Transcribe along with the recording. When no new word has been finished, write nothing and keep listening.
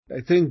I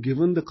think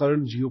given the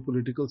current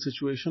geopolitical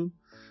situation,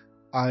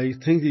 I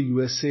think the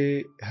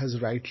USA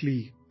has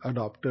rightly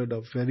adopted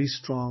a very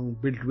strong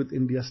build with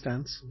India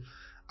stance.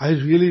 I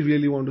really,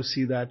 really want to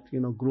see that,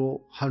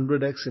 grow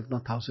 100x, if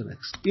not 1000x.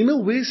 In a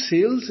way,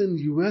 sales in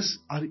US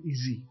are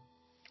easy.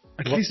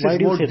 At least why it's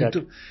do you more say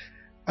that?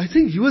 I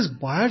think US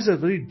buyers are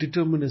very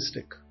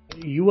deterministic.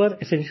 You are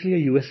essentially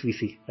a US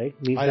VC, right?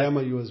 I am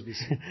a US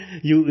VC.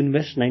 You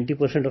invest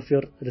 90% of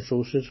your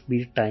resources,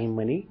 be it time,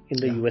 money, in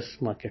the US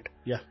market.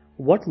 Yeah.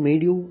 What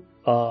made you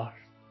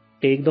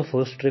take the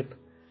first trip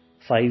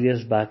 5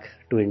 years back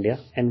to India,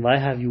 and why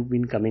have you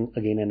been coming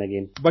again and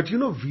again? But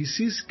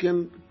VCs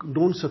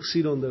don't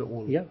succeed on their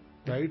own. Yeah.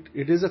 Right?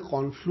 It is a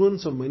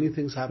confluence of many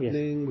things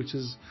happening, which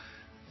is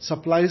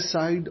supply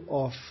side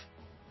of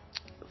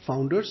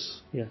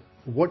founders. Yeah.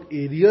 What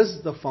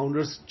areas the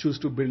founders choose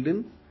to build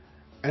in,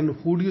 and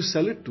who do you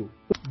sell it to?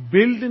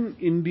 Build in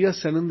India,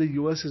 sell in the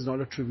US is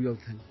not a trivial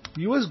thing.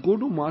 US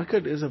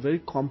go-to-market is a very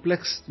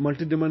complex,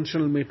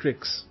 multidimensional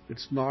matrix.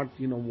 It's not,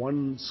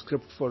 one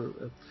script for...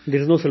 There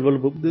is no silver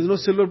book. There's no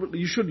silver book.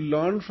 You should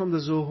learn from the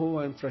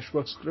Zoho and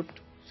Freshworks script.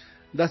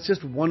 That's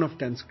just one of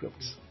 10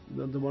 scripts,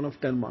 the one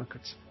of 10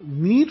 markets.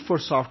 Need for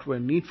software,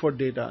 need for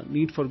data,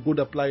 need for good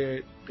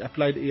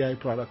applied AI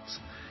products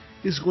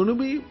is going to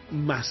be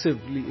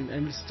massively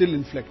and still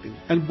inflecting.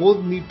 And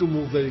both need to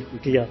move very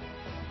quickly. Yeah.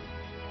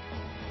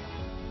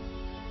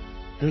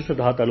 This is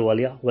Siddharth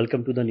Aluwalia.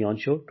 Welcome to the Neon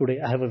Show.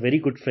 Today I have a very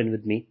good friend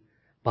with me,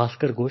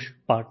 Bhaskar Ghosh,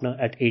 partner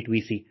at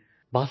 8VC.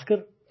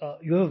 Bhaskar,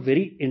 you have a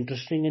very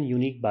interesting and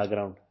unique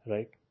background,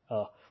 right?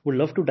 Would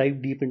love to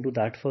dive deep into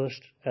that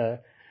first.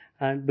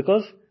 And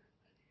because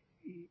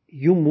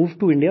you moved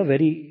to India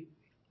very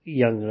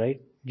young,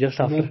 right? Just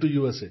after moved to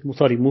USA.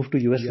 Moved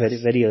to US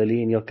very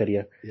early in your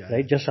career,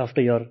 right? Just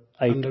after your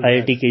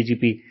IIT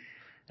KGP.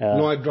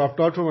 No, I dropped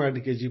out from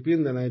IIT KGP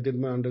and then I did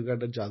my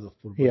undergrad at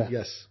Jadavpur.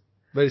 Yes,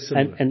 very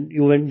similar. And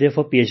you went there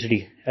for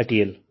PhD at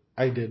Yale.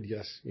 I did,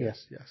 yes.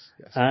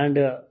 And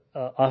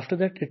after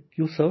that,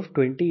 you served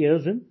 20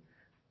 years in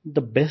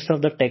the best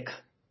of the tech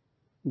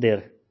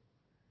there.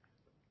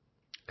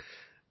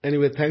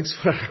 Anyway, thanks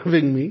for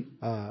having me.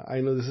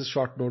 I know this is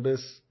short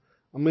notice.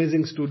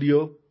 Amazing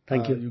studio.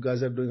 Thank you. You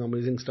guys are doing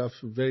amazing stuff.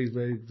 Very,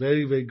 very,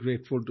 very, very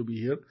grateful to be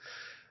here.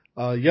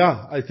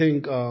 I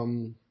think,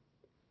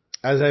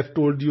 as I've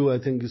told you,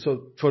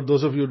 so for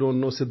those of you who don't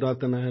know,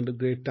 Siddharth and I had a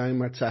great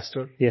time at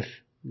SaaStr. Yes.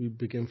 We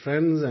became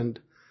friends and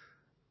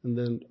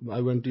then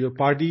I went to your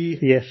party.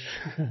 Yes.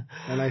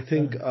 And I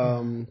think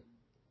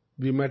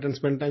we met and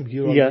spent time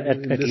here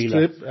at this Leela.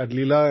 trip at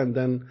Leela, and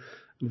then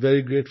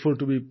very grateful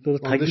to be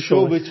on the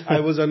show, which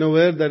I was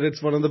unaware that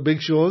it's one of the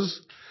big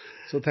shows.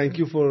 So thank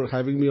you for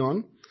having me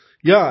on.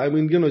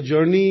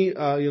 Journey,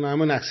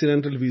 I'm an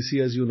accidental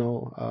VC, as you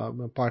know. I'm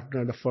a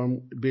partner at a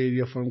Bay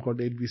Area firm called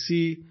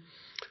 8VC.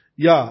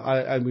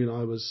 I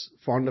was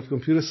fond of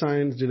computer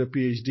science, did a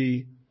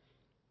PhD,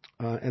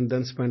 and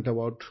then spent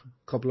about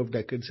a couple of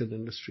decades in the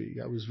industry.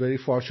 I was very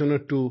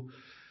fortunate to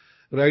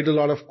write a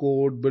lot of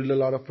code, build a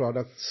lot of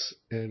products,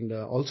 and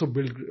also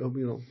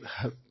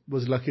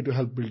was lucky to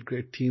help build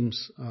great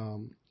teams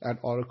at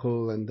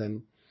Oracle, and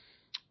then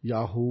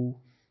Yahoo,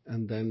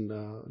 and then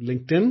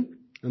LinkedIn,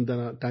 and then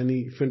a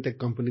tiny fintech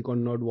company called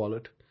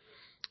NerdWallet.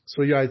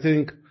 So I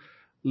think a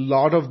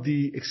lot of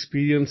the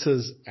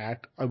experiences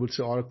at, I would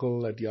say,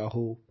 Oracle, at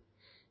Yahoo,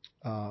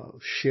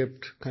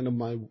 shaped kind of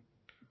my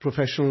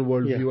professional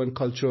worldview and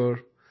culture.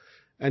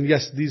 And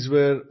yes, these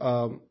were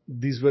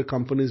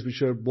companies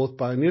which are both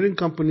pioneering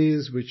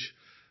companies, which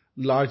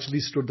largely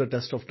stood the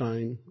test of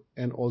time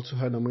and also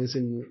had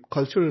amazing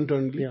culture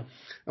internally. Yeah.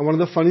 And one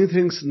of the funny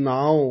things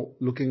now,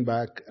 looking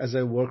back, as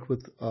I work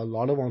with a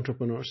lot of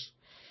entrepreneurs,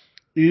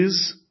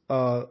 is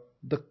the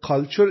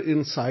culture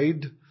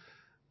inside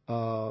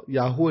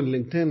Yahoo and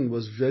LinkedIn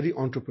was very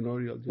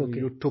entrepreneurial.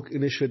 You took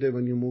initiative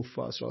and you moved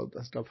fast, all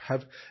that stuff.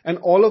 And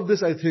all of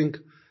this, I think,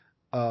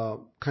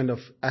 kind of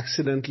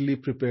accidentally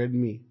prepared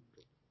me.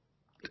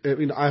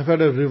 I've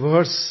had a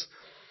reverse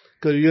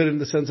career in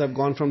the sense I've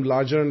gone from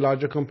larger and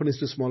larger companies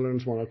to smaller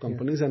and smaller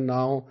companies. And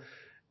now,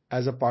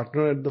 as a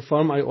partner at the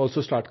firm, I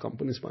also start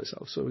companies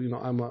myself. So,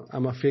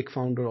 I'm a fake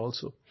founder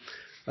also,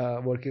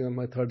 working on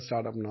my third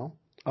startup now.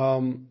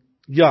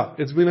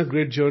 It's been a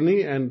great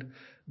journey, and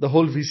the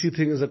whole VC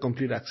thing is a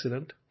complete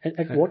accident. And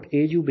at what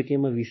age you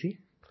became a VC?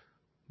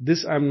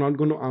 This I'm not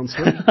going to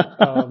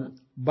answer,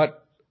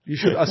 but you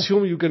should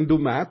assume you can do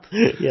math.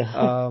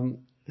 Yeah.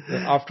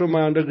 After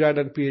my undergrad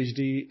and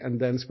PhD, and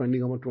then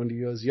spending about 20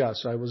 years,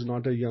 so I was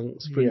not a young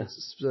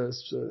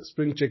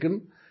spring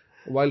chicken,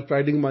 while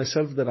priding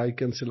myself that I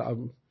can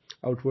still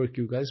outwork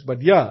you guys. But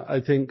I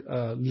think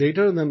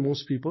later than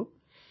most people.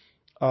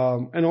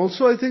 And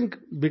also, I think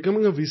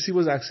becoming a VC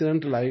was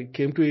accidental. I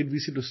came to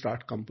 8VC to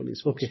start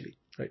companies mostly,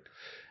 right?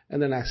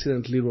 And then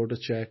accidentally wrote a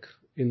check.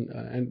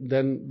 And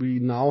then we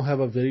now have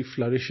a very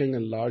flourishing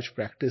and large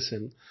practice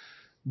in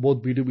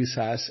both B2B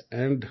SaaS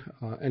and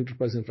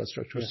enterprise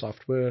infrastructure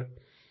software.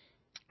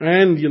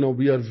 And,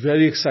 we are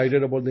very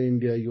excited about the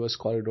India-US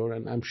corridor,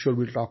 and I'm sure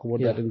we'll talk about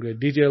that in great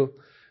detail.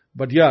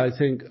 But yeah, I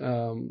think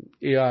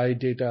AI,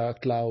 data,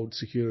 cloud,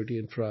 security,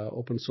 infra,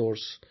 open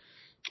source,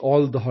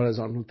 all the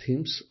horizontal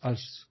themes are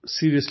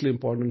seriously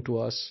important to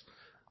us.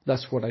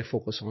 That's what I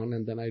focus on.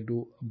 And then I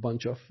do a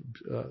bunch of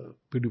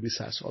B2B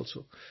SaaS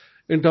also.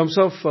 In terms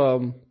of,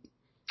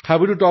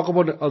 happy to talk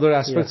about other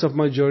aspects of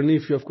my journey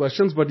if you have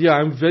questions. But yeah,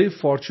 I'm very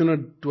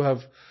fortunate to have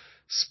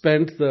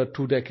spent the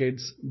 2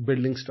 decades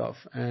building stuff.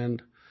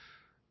 And,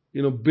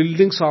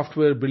 building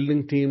software,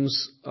 building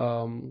teams,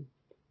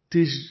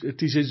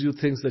 teaches you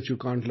things that you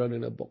can't learn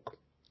in a book.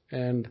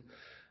 And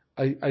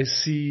I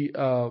see,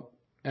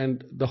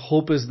 and the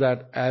hope is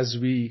that as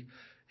we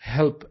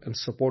help and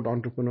support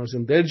entrepreneurs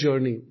in their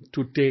journey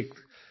to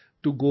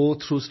go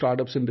through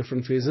startups in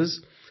different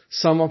phases,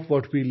 some of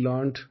what we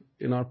learned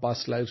in our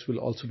past lives will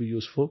also be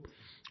useful.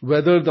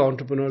 Whether the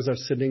entrepreneurs are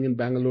sitting in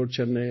Bangalore,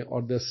 Chennai,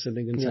 or they're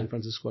sitting in San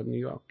Francisco or New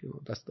York,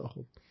 that's the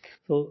hope.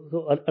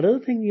 So another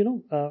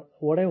thing,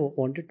 what I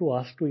wanted to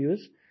ask to you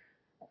is,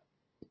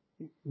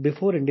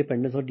 before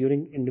independence or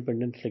during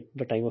independence, like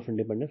the time of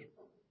independence,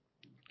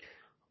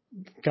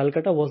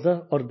 Calcutta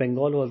or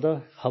Bengal was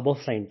the hub of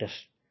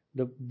scientists.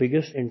 The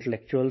biggest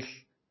intellectuals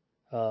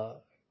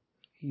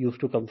used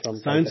to come from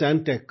Science Calcutta.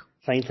 and tech.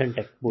 Science and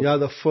tech. Both. Yeah,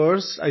 the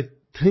first, I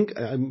think,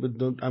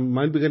 I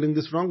might be getting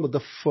this wrong, but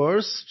the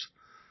first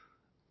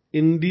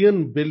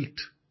Indian-built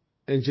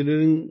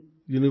engineering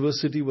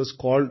university was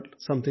called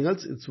something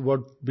else. It's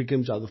what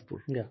became Jadavpur.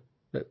 Yeah.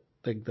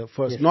 Like the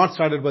first, not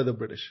started by the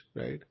British,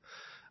 right?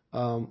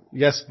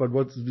 Yes, but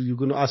what you're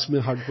going to ask me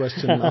a hard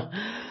question now.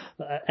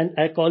 And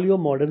I call you a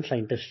modern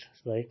scientist,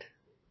 right?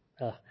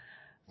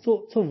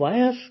 So why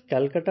has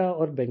Calcutta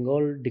or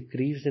Bengal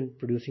decreased in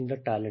producing the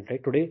talent,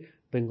 right? Today,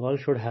 Bengal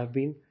should have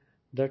been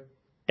the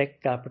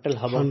tech capital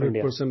hub of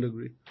India. 100%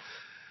 agree.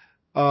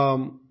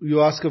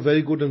 You ask a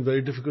very good and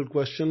very difficult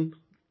question.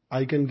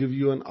 I can give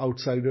you an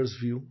outsider's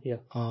view. Yeah.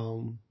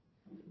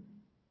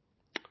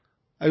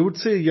 I would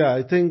say,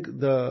 I think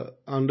the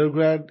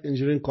undergrad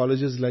engineering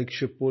colleges like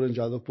Shibpur and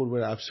Jadavpur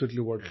were absolutely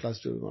world-class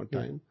during our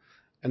time.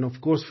 And of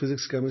course,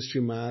 physics,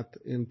 chemistry, math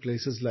in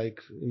places like,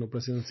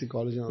 Presidency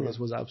College and others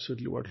was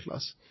absolutely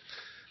world-class.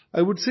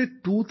 I would say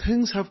 2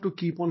 things have to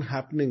keep on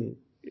happening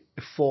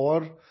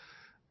for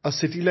a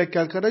city like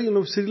Calcutta.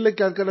 A city like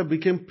Calcutta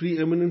became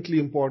preeminently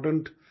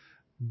important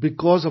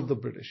because of the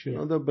British.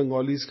 The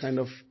Bengalis kind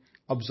of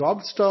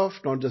absorbed stuff,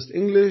 not just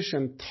English,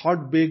 and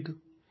thought big.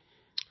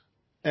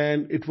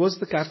 And it was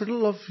the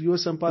capital of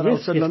US Empire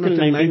outside London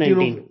until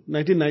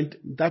 1990.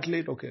 That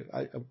late? Okay.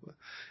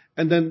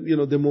 And then,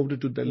 they moved it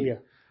to Delhi. Yeah.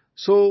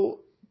 So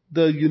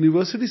the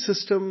university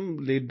system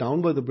laid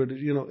down by the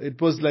British,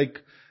 it was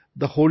like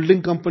the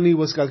holding company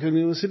was Calcutta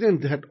University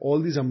and they had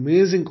all these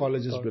amazing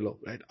colleges below,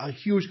 right? A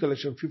huge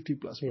collection, 50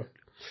 plus. Yeah.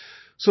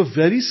 So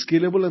very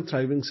scalable and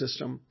thriving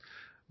system.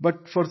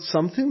 But for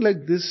something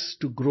like this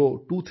to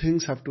grow, 2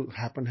 things have to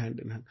happen hand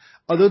in hand.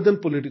 Other than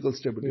political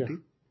stability,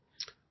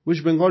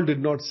 which Bengal did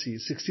not see.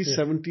 60s,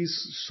 70s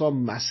saw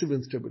massive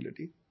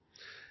instability.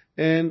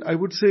 And I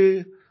would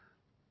say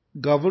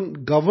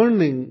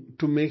governing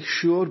to make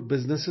sure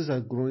businesses are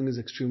growing is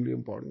extremely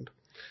important.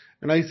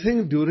 And I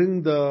think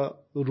during the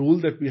rule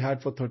that we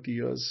had for 30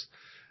 years,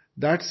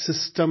 that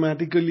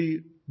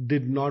systematically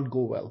did not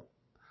go well.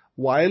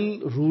 While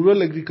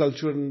rural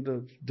agriculture and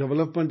the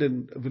development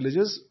in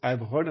villages, I've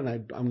heard,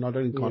 and I'm not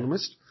an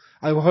economist,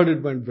 I've heard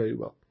it went very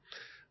well.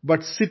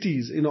 But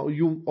cities,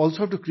 you also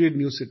have to create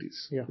new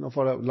cities. Yeah.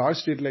 For a large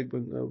state like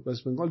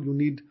West Bengal, you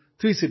need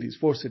 3 cities,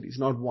 4 cities,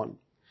 not 1.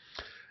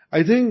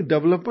 I think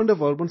development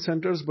of urban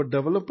centers, but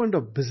development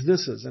of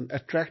businesses and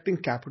attracting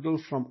capital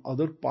from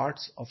other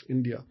parts of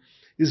India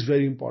is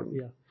very important.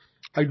 Yeah.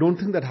 I don't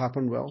think that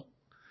happened well.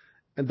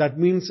 And that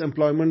means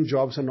employment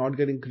jobs are not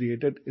getting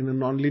created in a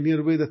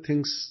non-linear way.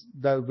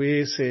 The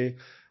way, say,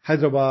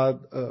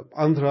 Hyderabad,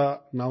 Andhra,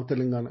 now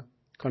Telangana,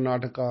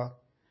 Karnataka,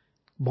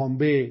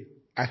 Bombay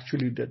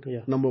actually did,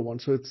 number 1.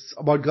 So it's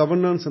about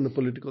governance and the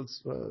political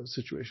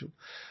situation.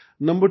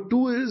 Number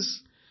 2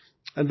 is,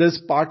 and there's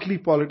partly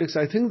politics,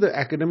 I think the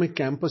academic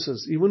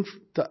campuses, even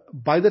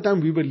by the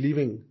time we were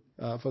leaving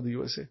for the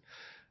USA,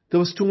 there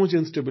was too much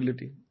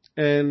instability.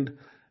 And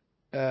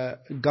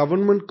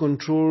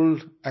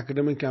government-controlled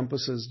academic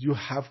campuses, you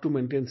have to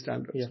maintain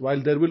standards. Yeah.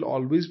 While there will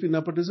always be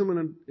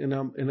nepotism in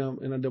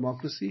a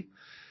democracy,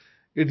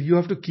 you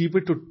have to keep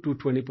it to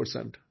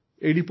 20%.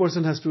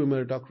 80% has to be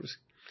meritocracy.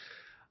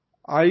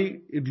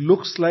 It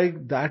looks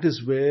like that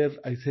is where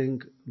I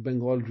think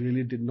Bengal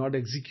really did not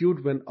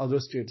execute when other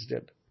states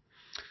did.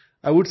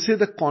 I would say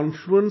the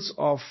confluence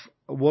of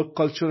work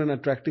culture and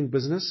attracting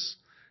business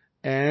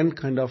and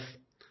kind of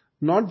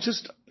not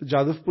just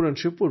Jadavpur and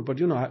Shibpur, but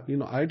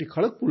IIT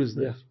Kharagpur is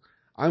there. Yeah.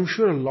 I'm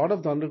sure a lot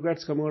of the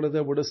undergrads coming out of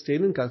there would have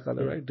stayed in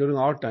Calcutta, right, during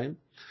our time.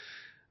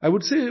 I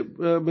would say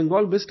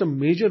Bengal missed a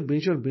major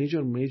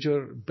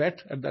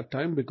bet at that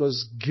time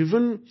because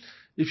given,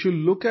 if you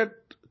look at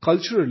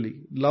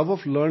culturally, love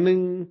of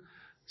learning,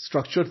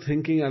 structured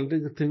thinking,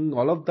 analytical thinking,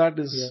 all of that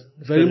is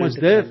very much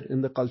there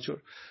in the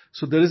culture.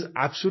 So there is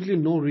absolutely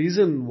no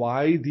reason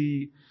why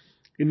the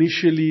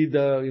initially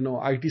the,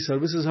 IT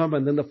services hub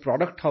and then the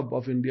product hub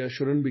of India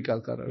shouldn't be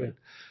Calcutta, right?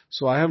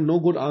 So I have no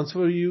good answer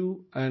for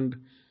you. And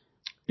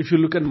if you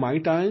look at my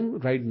time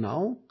right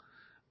now,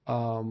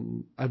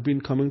 I've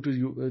been coming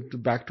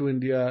back to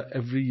India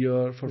every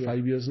year for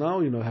 5 years now.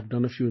 Have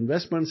done a few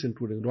investments,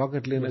 including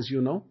Rocket Lane, as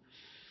you know.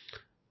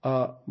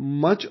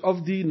 Much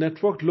of the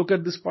network look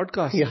at this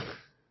podcast.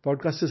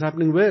 Podcast is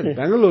happening where?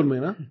 Bangalore,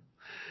 mein, na?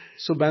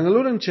 So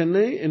Bangalore and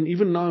Chennai, and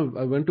even now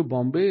I went to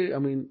Bombay. I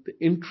mean, the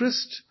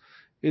interest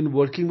in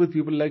working with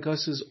people like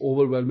us is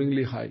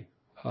overwhelmingly high.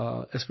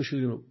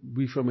 Especially,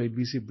 we from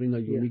 8VC bring a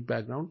unique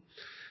background.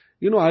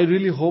 I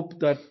really hope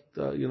that,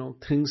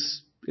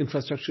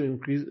 infrastructure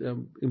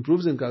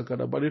improves in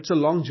Calcutta, but it's a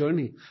long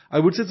journey. I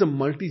would say it's a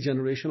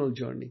multi-generational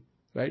journey,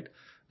 right?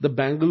 The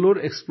Bangalore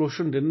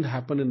explosion didn't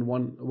happen in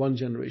one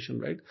generation,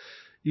 right?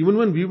 Even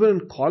when we were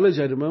in college,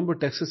 I remember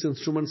Texas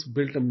Instruments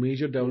built a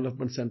major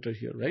development center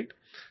here, right?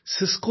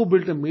 Cisco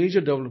built a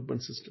major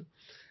development system.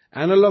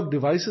 Analog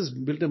Devices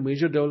built a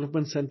major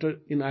development center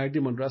in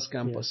IIT Madras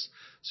campus.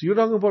 So you're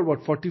talking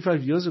about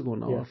 45 years ago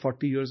now, or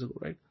 40 years ago,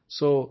 right?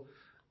 So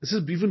this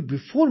is even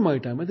before my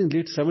time, I think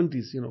late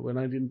 70s, when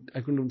I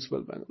couldn't even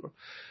spell Bangalore.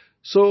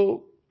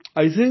 So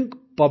I think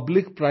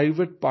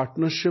public-private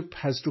partnership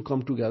has to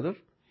come together.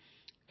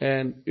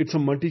 And it's a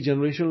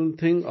multi-generational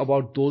thing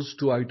about those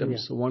two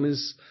items. So one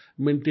is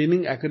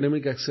maintaining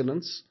academic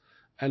excellence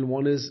and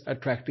one is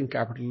attracting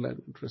capital and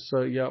interest. So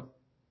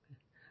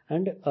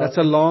and that's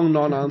a long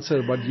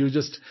non-answer, but you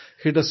just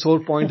hit a sore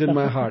point in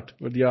my heart.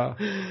 But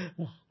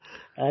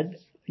And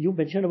you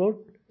mentioned about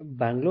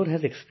Bangalore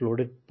has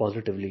exploded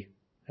positively,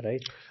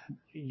 right?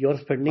 You're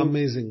spending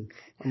amazing.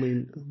 I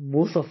mean,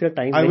 most of your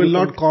time. I will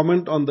not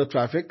comment on the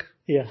traffic.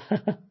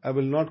 I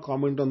will not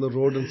comment on the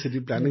road and city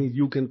planning.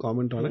 You can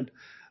comment on it.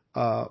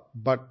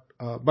 But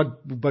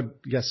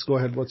yes, go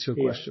ahead. What's your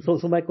question?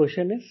 So my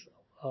question is,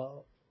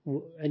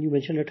 and you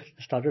mentioned it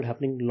started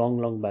happening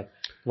long back.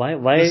 Why?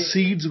 The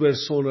seeds were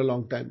sown a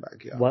long time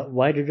back.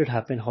 Why did it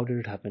happen? How did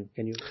it happen?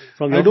 Can you?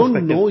 I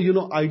don't know.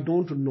 I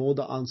don't know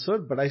the answer,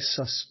 but I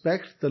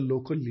suspect the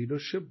local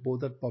leadership,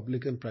 both at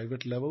public and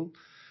private level,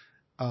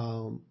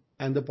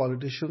 and the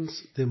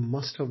politicians, they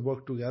must have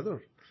worked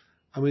together.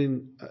 I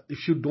mean,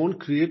 if you don't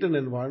create an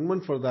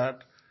environment for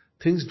that,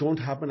 things don't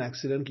happen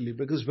accidentally.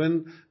 Because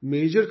when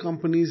major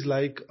companies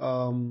like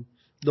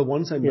the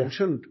ones I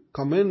mentioned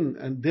come in,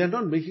 and they're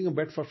not making a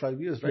bet for 5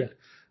 years, right?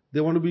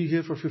 They want to be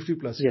here for 50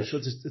 plus years. So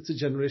it's a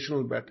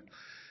generational bet.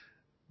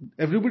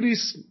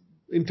 Everybody's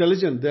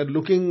intelligent. They're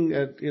looking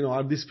at,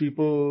 are these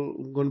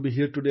people going to be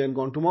here today and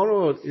gone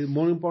tomorrow? Or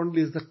more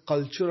importantly, is the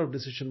culture of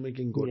decision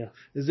making good?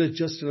 Is there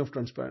just enough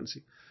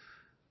transparency?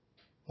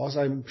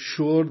 Also, I'm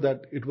sure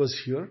that it was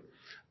here.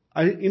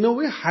 In a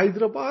way,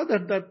 Hyderabad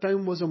at that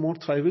time was a more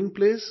thriving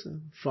place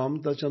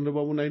from the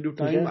Chandrababu Naidu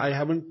time. I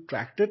haven't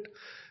tracked it.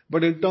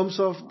 But in terms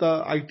of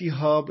the IT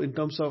hub, in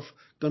terms of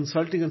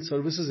consulting and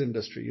services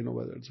industry,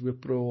 whether it's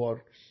Wipro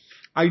or...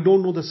 I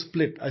don't know the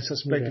split. I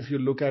suspect if you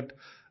look at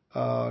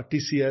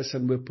TCS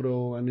and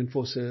Wipro and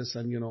Infosys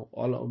and,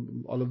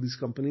 all of these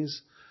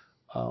companies,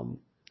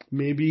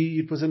 maybe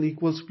it was an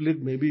equal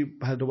split. Maybe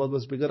Hyderabad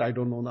was bigger. I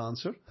don't know the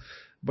answer.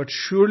 But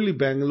surely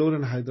Bangalore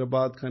and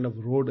Hyderabad kind of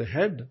rode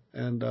ahead,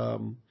 and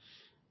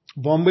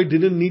Bombay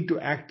didn't need to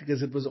act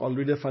because it was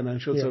already a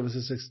financial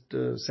services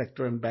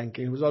sector and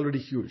banking. It was already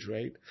huge,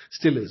 right?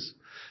 Still is.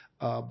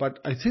 But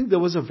I think there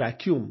was a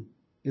vacuum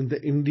in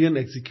the Indian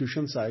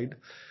execution side,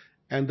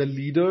 and the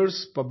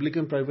leaders, public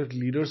and private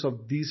leaders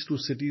of these two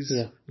cities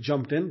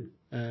jumped in,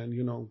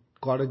 and,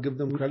 gotta give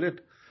them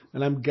credit.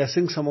 And I'm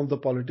guessing some of the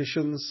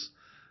politicians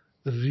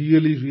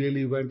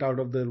really went out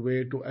of their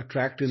way to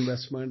attract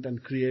investment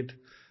and create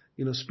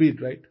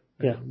speed, right?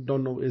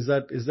 Don't know. Is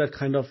that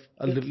kind of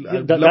a little...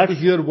 I'd love to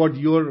hear what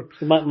your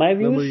my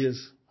view memory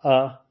is.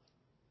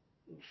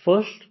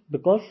 First,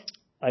 because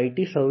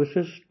IT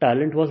services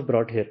talent was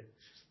brought here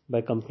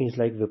by companies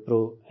like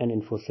Wipro and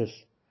Infosys.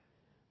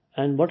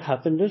 And what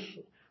happened is,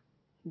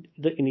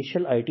 the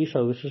initial IT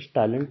services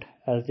talent,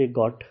 as they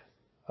got,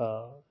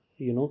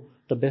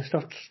 the best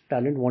of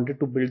talent wanted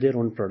to build their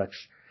own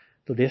products.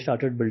 So they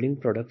started building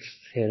products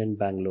here in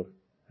Bangalore,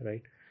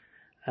 right?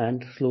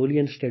 And slowly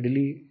and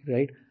steadily,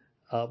 right,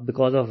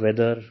 because of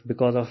weather,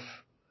 because of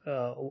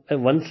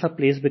once a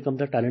place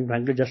becomes a talent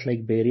magnet, just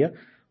like Bay Area,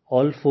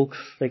 all folks,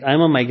 like I'm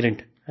a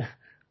migrant.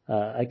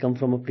 I come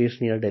from a place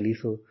near Delhi,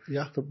 so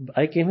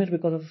I came here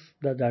because of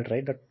that,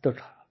 right? That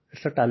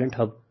it's a talent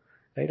hub,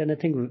 right? And I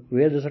think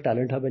where there's a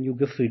talent hub and you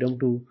give freedom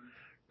to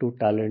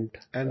talent.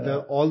 And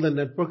all the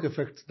network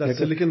effects that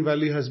Silicon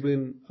Valley has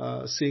been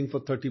seeing for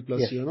 30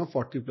 plus years,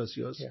 40 plus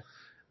years.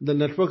 The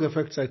network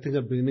effects, I think,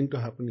 are beginning to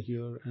happen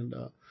here, and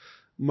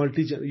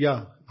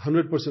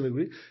 100%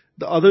 agree.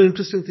 The other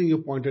interesting thing you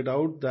pointed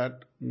out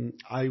that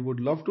I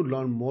would love to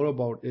learn more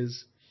about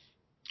is,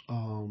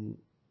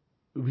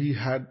 we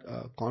had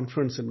a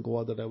conference in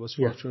Goa that I was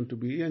fortunate to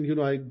be,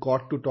 and I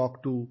got to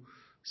talk to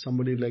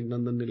somebody like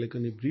Nandan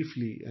Nilekani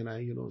briefly, and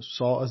I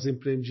saw Azim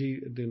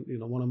Premji,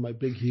 one of my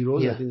big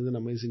heroes. I think he's an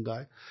amazing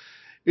guy.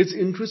 It's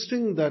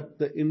interesting that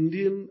the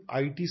Indian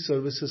IT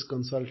services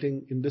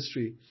consulting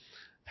industry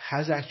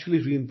has actually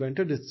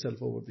reinvented itself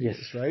over the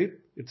years, right?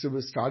 It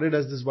started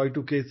as this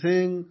Y2K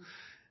thing,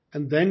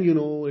 and then,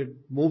 it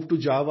moved to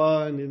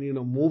Java and then,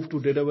 moved to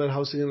data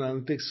warehousing and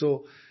analytics.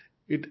 So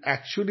it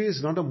actually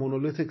is not a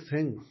monolithic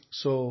thing.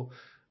 So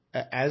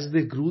as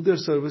they grew their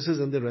services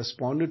and they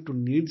responded to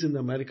needs in the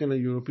American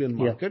and European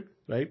market,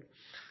 right?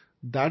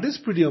 That is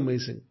pretty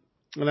amazing.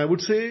 And I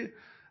would say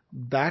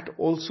that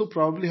also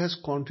probably has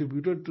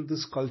contributed to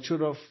this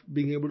culture of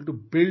being able to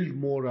build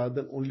more rather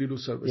than only do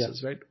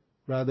services, right?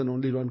 Rather than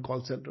only run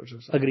call centers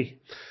or something. Agree.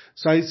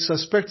 So I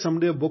suspect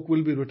someday a book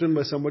will be written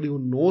by somebody who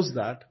knows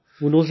that.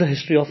 Who knows the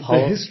history of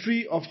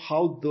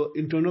how the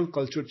internal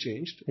culture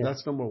changed.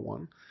 That's number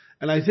one.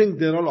 And I think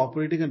they're all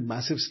operating at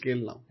massive scale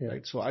now,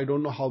 right? So I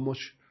don't know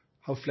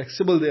how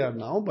flexible they are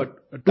now,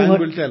 but time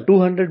will tell.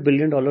 $200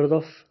 billion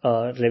of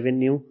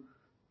revenue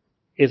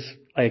is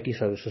IT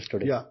services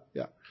today.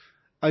 Yeah.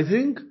 I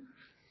think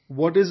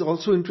what is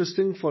also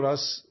interesting for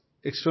us,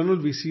 external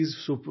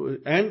VCs,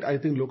 and I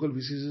think local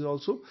VCs is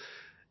also,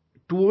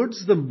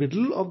 towards the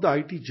middle of the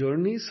IT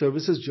journey,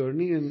 services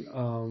journey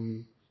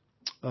in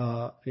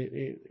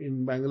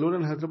Bangalore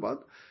and Hyderabad,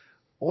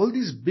 all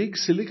these big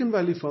Silicon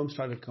Valley firms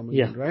started coming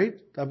in, right?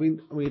 I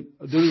mean,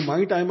 during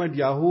my time at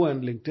Yahoo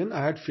and LinkedIn,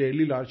 I had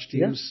fairly large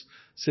teams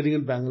sitting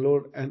in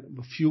Bangalore and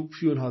a few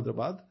in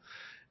Hyderabad.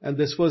 And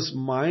this was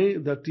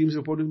the teams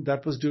reporting,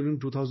 that was during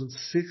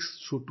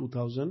 2006 through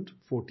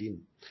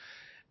 2014.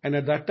 And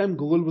at that time,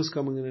 Google was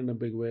coming in a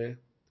big way.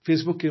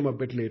 Facebook came a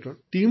bit later.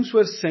 Teams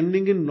were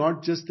sending in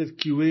not just the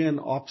QA and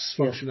ops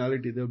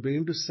functionality, they were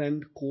beginning to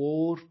send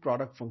core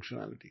product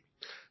functionality.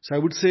 So I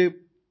would say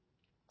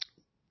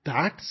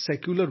that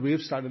secular wave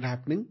started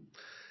happening.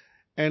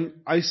 And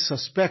I'm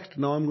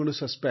going to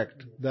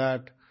suspect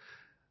that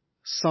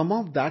some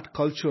of that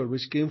culture,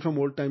 which came from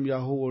old-time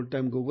Yahoo,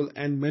 old-time Google,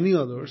 and many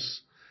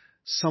others,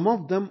 some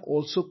of them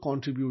also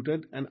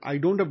contributed, and I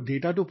don't have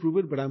data to prove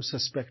it, but I'm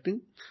suspecting.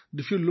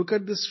 If you look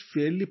at this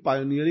fairly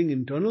pioneering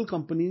internal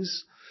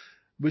companies,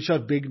 which are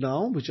big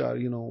now, which are,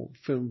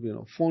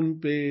 PhonePe,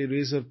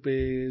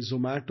 Razorpay,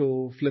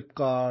 Zomato,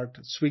 Flipkart,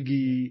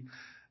 Swiggy,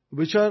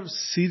 which are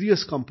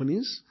serious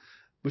companies,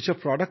 which are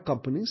product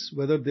companies,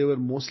 whether they were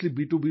mostly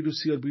B2B,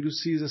 B2C or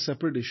B2C is a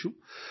separate issue.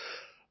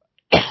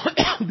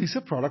 These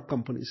are product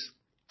companies.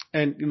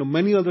 And,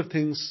 many other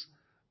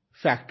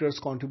factors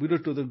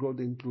contributed to the growth,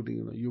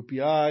 including,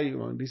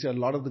 UPI, these are a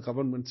lot of the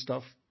government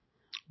stuff.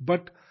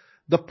 But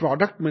the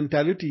product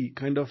mentality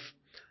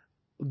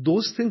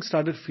those things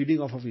started feeding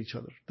off of each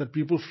other. That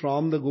people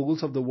from the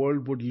Googles of the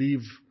world would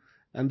leave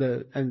and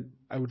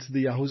I would say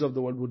the Yahoos of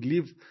the world would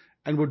leave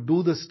and would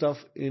do the stuff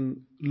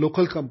in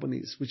local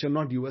companies, which are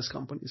not US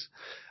companies.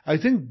 I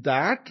think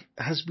that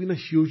has been a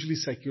hugely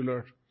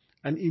secular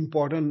and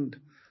important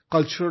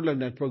cultural and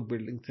network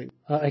building thing.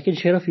 I can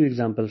share a few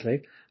examples,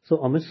 right? So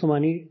Amit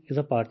Somani is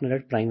a partner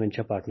at Prime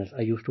Venture Partners.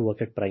 I used to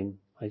work at Prime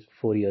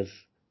 4 years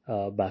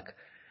back.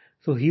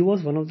 So he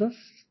was one of the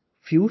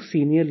few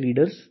senior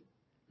leaders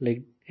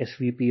like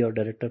SVP or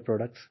Director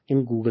Products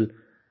in Google,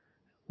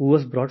 who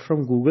was brought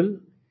from Google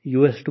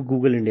US to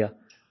Google India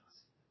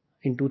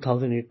in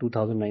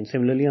 2008-2009.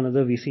 Similarly,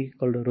 another VC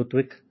called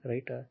Rutvik,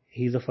 right?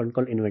 He's a fund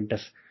called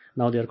Inventus.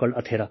 Now they are called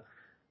Athera.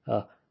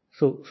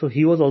 So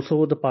he was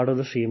also the part of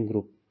the same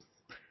group.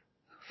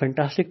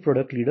 Fantastic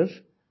product leaders.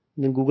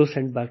 Then Google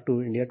sent back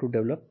to India to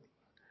develop.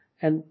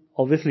 And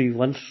obviously,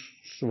 once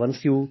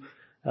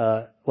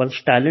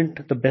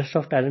talent, the best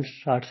of talent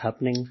starts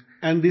happening,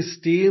 and they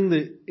stay in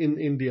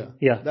India.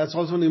 Yeah, that's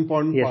also an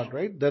important part,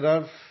 right?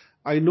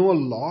 I know a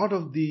lot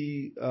of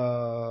the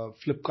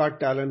Flipkart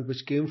talent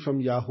which came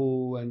from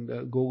Yahoo and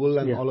Google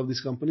and all of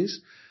these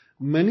companies.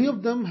 Many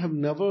of them have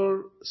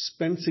never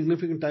spent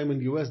significant time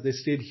in US. They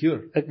stayed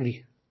here.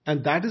 Agree.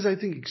 And that is, I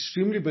think,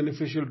 extremely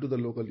beneficial to the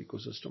local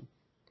ecosystem.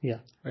 Yeah.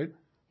 Right?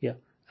 Yeah.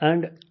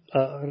 And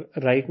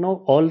right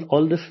now,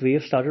 all this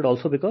wave started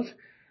also because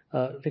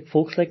like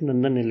folks like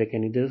Nandan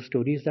Nilekani, there's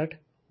stories that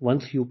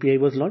once UPI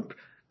was launched,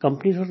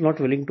 companies were not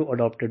willing to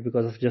adopt it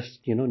because of just,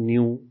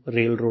 new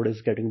railroad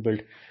is getting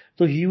built.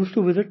 So he used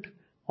to visit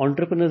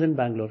entrepreneurs in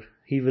Bangalore.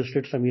 He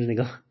visited Samir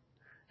Nigam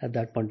at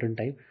that point in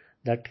time.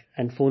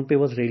 And PhonePe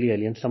was really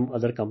early, and some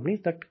other companies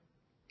that,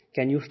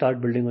 can you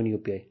start building on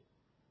UPI?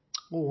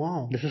 Oh,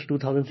 wow. This is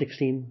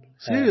 2016.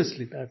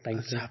 Seriously?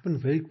 That's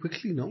happened very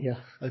quickly, no? Yeah.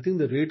 I think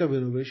the rate of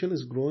innovation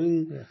is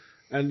growing. Yeah.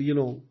 And,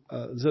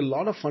 there's a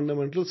lot of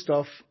fundamental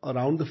stuff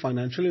around the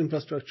financial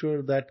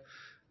infrastructure that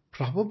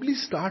probably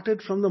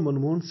started from the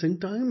Manmohan Singh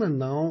time and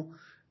now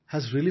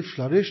has really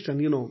flourished. And,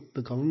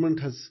 the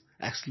government has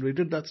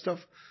accelerated that stuff.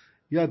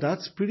 Yeah,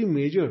 that's pretty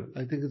major.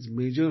 I think it's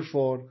major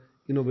for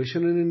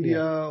innovation in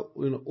India,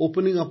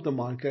 opening up the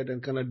market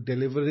and kind of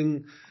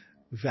delivering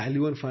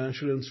value and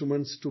financial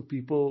instruments to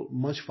people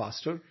much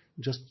faster,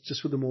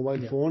 just with the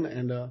mobile phone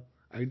and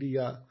ID.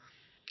 Yeah.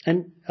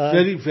 And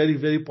very, very,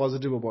 very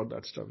positive about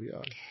that stuff.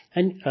 Yeah.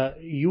 And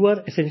you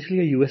are essentially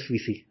a US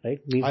VC, right?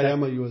 I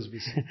am a US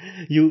VC.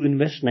 You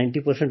invest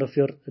 90% of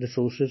your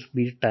resources,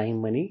 be it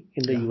time, money,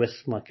 in the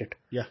US market.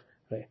 Yeah.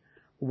 Right.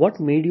 what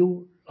made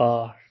you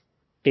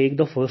take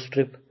the first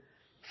trip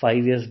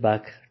 5 years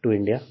back to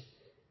India,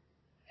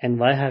 and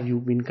why have you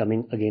been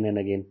coming again and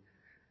again?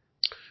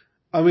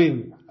 I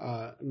mean,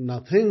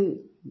 nothing,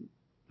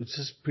 which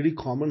is pretty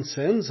common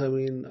sense. I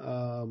mean,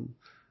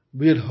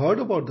 we had heard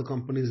about the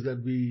companies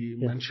that we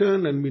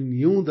mentioned, and we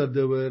knew that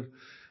there were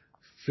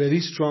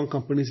very strong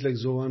companies like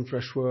Zoho and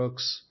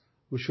Freshworks,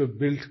 which were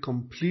built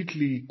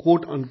completely,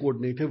 quote unquote,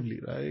 natively,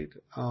 right?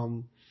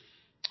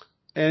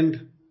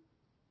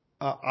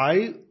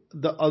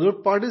 The other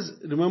part is,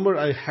 remember,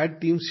 I had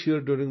teams here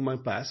during my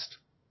past,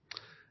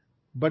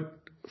 but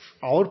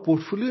our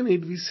portfolio in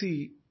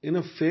 8VC, in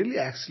a fairly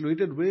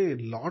accelerated way, a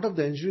lot of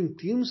the engineering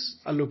teams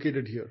are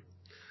located here.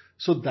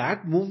 So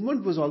that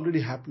movement was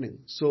already happening.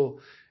 So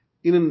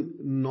in a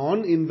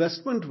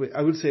non-investment way,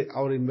 I would say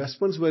our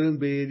investments were in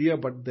Bay Area,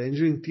 but the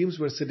engineering teams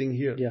were sitting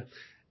here. Yeah.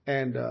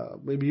 And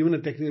maybe even a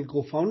technical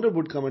co-founder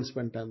would come and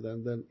spend time there,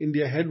 and then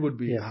India head would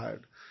be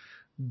hired.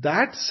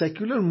 That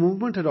secular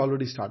movement had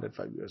already started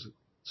 5 years ago.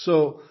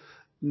 So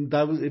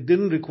it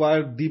didn't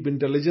require deep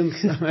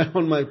intelligence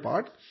on my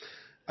part.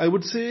 I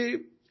would say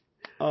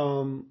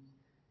the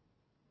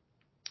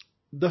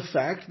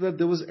fact that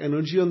there was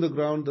energy on the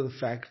ground, the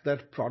fact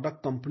that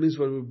product companies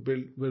were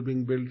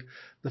being built,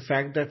 the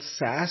fact that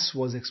SaaS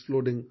was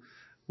exploding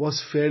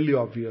was fairly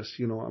obvious.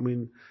 I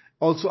mean,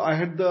 also I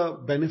had the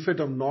benefit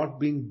of not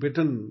being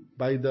bitten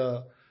by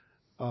the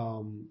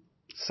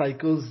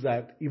cycles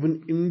that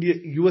even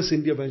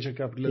US-India venture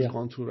capital has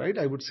gone through, right?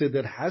 I would say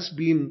there has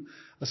been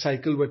a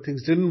cycle where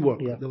things didn't work.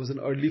 There was an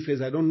early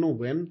phase, I don't know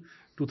when,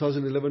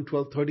 2011,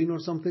 12, 13 or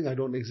something, I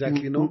don't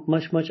exactly know.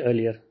 Much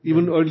earlier.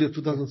 Even earlier,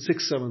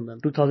 2006, 7 then.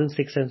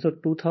 2006, and so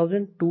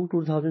 2002,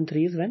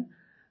 2003 is when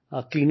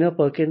Cleaner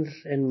Perkins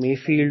and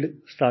Mayfield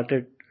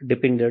started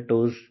dipping their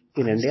toes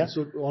in India.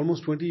 So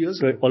almost 20 years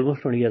ago.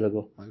 Almost 20 years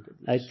ago.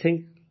 I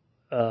think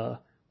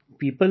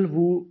people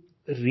who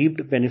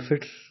reaped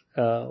benefits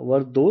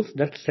were those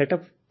that set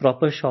up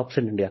proper shops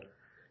in India,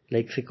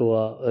 like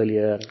Sequoia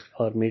earlier,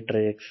 or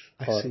Matrix,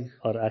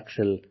 or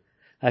Axel.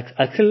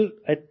 Axel,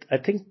 I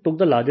think, took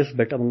the largest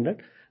bet among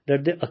that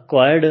they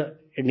acquired an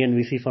Indian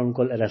VC firm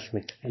called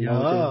Erasmic.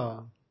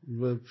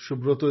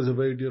 Shubroto is a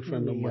very dear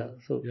friend of mine.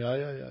 So,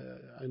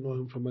 I know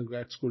him from my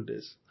grad school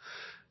days.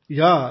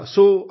 Yeah,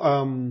 so,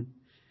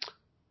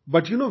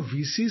 but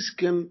VCs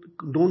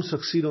don't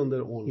succeed on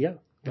their own. Yeah.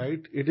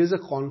 Right? It is a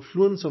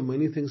confluence of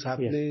many things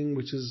happening,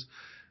 which is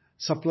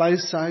supply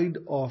side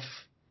of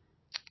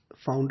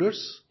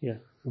founders. Yeah.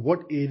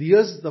 What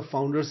areas the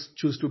founders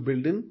choose to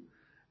build in,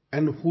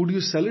 and who do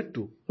you sell it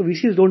to? So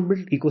VCs don't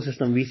build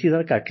ecosystem. VCs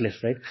are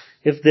catalysts, right?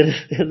 If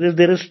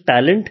there is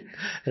talent,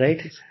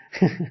 right?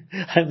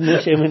 I have no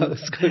shame in it.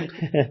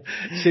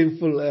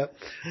 Shameful. Well,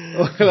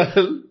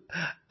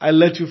 I'll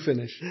let you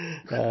finish.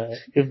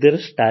 If there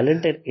is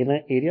talent in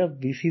an area,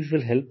 VCs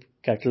will help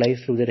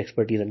catalyze through their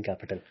expertise and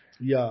capital.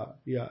 Yeah.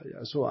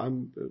 So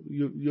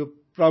you're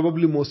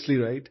probably mostly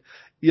right.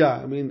 Yeah,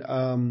 I mean,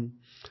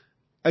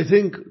 I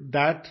think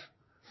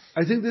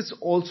this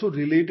also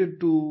related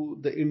to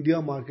the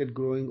India market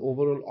growing,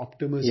 overall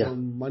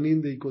optimism, money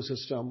in the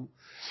ecosystem.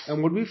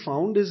 And what we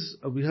found is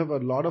we have a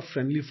lot of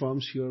friendly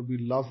firms here. We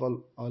love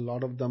a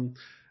lot of them.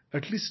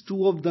 At least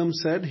 2 of them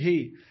said,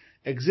 hey,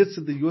 exits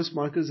in the US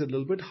market is a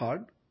little bit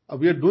hard.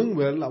 We are doing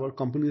well. Our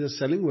companies are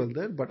selling well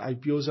there, but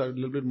IPOs are a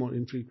little bit more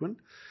infrequent.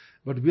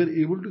 But we are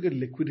able to get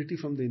liquidity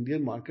from the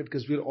Indian market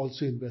because we are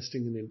also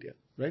investing in India,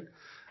 right?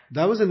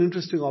 That was an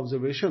interesting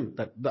observation,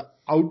 that the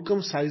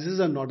outcome sizes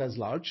are not as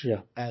large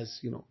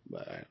as,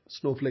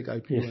 Snowflake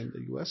IPO in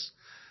the US.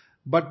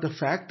 But the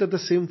fact that the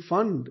same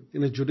fund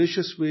in a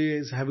judicious way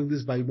is having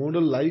this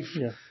bimodal life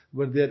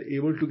where they are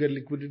able to get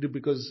liquidity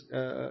because,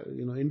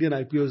 Indian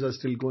IPOs are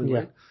still going,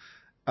 right?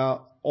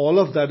 All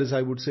of that is,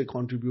 I would say,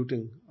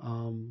 contributing.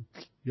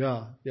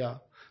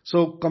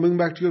 So coming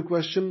back to your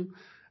question,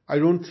 I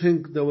don't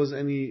think there was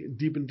any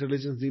deep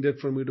intelligence needed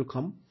for me to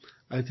come.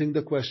 I think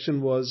the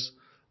question was,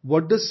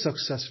 what does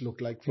success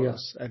look like for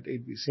us at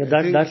 8VC?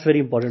 Yeah, that's very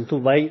important. So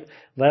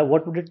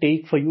what would it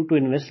take for you to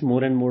invest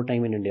more and more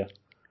time in India?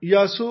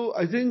 Yeah, so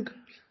I think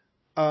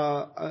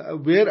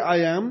where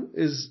I am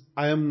is,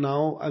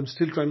 I'm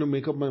still trying to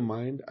make up my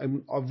mind.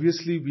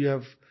 Obviously, we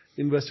have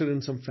invested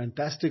in some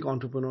fantastic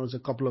entrepreneurs, a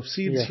couple of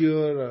seeds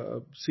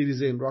here,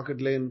 Series A in Rocket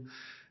Lane.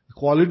 The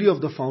quality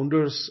of the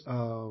founders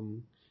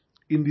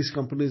in these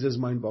companies is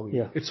mind-boggling.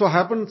 Yeah. It so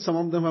happened some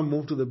of them have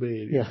moved to the Bay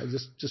Area. Yeah. I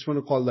just want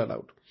to call that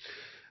out.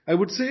 I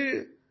would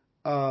say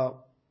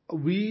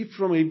we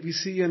from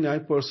 8VC and I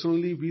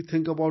personally, we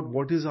think about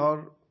what is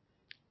our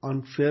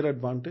unfair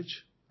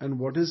advantage and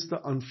what is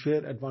the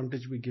unfair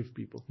advantage we give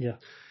people. Yeah.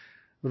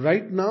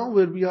 Right now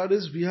where we are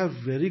is we have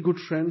very good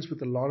friends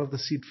with a lot of the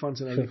seed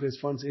funds and early phase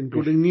funds,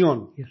 including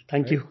Neon. Yes.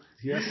 Thank you.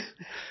 Yes.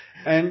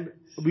 And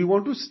we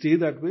want to stay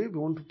that way. We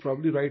want to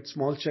probably write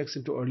small checks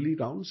into early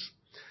rounds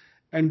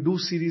and do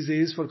Series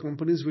A's for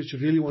companies which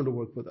really want to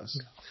work with us.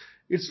 Yeah.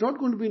 It's not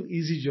going to be an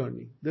easy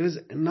journey. There is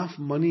enough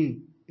money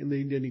in the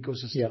Indian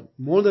ecosystem,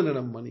 more than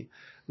enough money.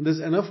 And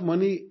there's enough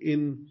money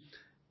in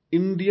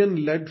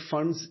Indian-led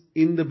funds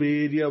in the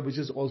Bay Area, which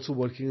is also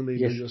working in the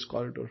India-US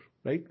corridor,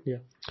 right? Yeah.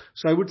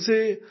 So I would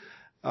say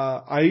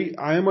I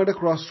am at a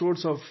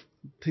crossroads of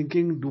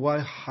thinking, do I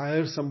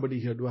hire somebody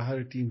here? Do I hire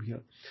a team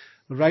here?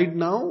 Right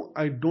now,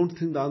 I don't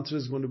think the answer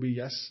is going to be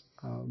yes.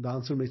 The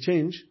answer may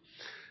change.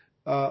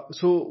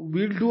 So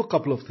we'll do a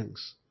couple of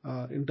things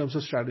in terms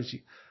of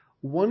strategy.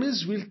 One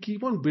is we'll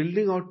keep on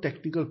building our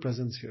technical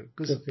presence here,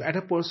 because at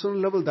a personal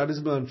level, that is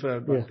my unfair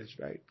advantage,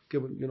 right?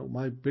 Given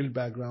my build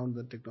background,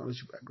 the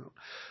technology background.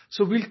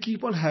 So we'll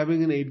keep on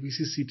having an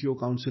 8VC CTO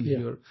council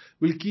here.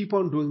 We'll keep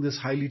on doing this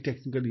highly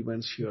technical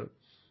events here.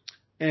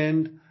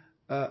 And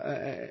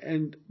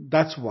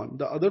that's one.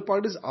 The other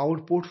part is our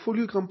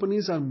portfolio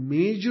companies are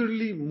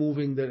majorly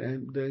moving their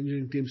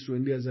engineering teams to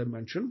India, as I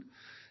mentioned.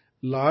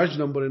 Large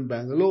number in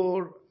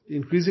Bangalore,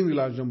 increasingly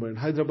large number in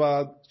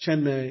Hyderabad,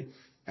 Chennai,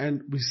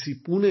 and we see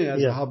Pune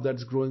as a hub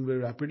that's growing very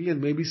rapidly,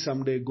 and maybe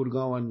someday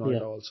Gurgaon and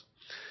Noida also.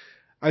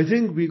 I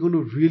think we're going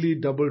to really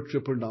double,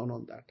 triple down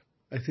on that.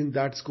 I think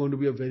that's going to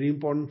be a very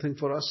important thing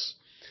for us.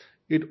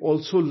 It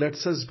also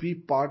lets us be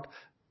part.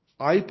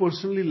 I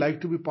personally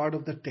like to be part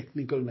of the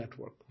technical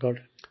network. Got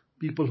it.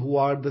 People who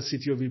are the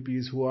CTO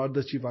VPs, who are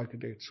the chief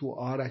architects, who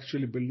are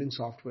actually building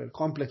software,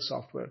 complex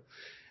software,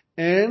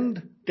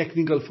 and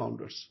technical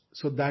founders.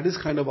 So that is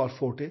kind of our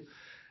forte.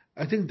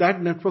 I think that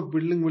network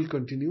building will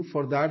continue.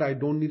 For that, I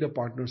don't need a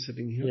partner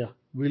sitting here.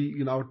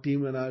 Our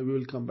team and I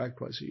will come back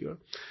twice a year.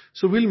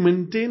 So we'll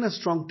maintain a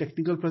strong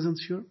technical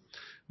presence here.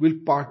 We'll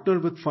partner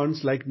with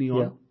funds like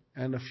Neon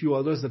and a few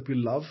others that we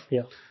love.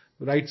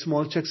 Write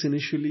small checks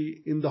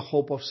initially in the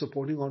hope of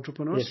supporting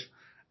entrepreneurs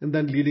and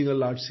then leading a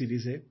large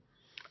Series A.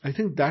 I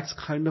think that's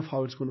kind of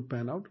how it's going to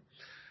pan out.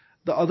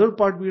 The other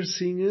part we are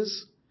seeing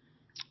is,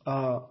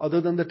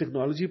 other than the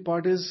technology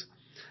part, is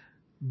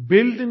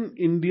build in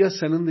India,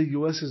 sell in the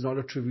US is not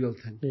a trivial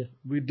thing.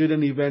 We did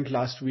an event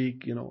last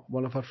week,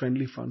 one of our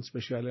friendly funds,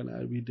 Special and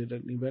I, we did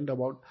an event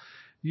about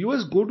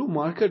US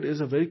go-to-market is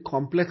a very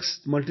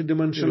complex,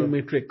 multidimensional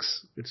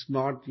matrix. It's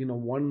not,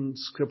 one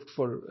script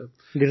for...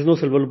 There is no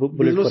silver bullet.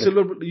 There is no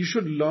silver bullet. You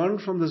should learn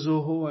from the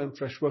Zoho and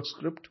Freshworks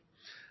script.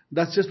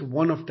 That's just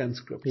one of 10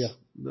 scripts.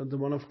 The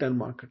one of 10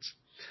 markets.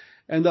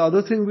 And the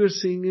other thing we're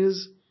seeing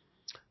is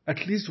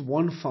at least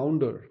one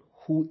founder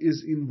who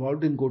is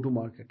involved in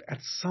go-to-market at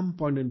some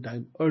point in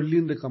time, early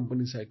in the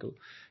company cycle,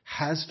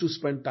 has to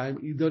spend time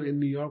either in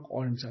New York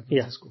or in San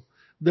Francisco.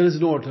 There is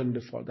no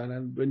alternative for that.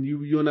 And when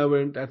you and I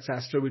went at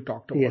SaaStr, we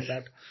talked about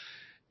that.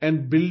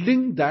 And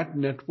building that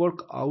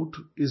network out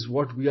is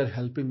what we are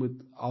helping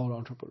with our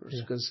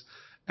entrepreneurs.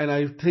 And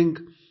I think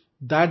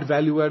that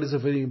value add is a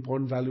very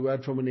important value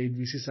add from an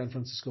 8VC San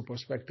Francisco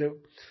perspective.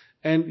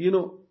 And,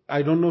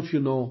 I don't know if you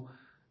know,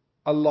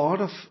 a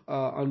lot of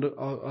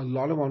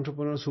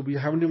entrepreneurs who we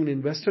haven't even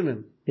invested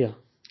in.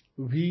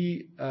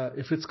 We,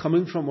 if it's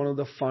coming from one of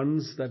the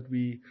funds that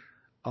we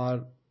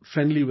are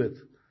friendly with,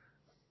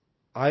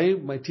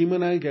 my team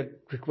and I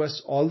get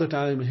requests all the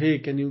time, hey,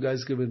 can you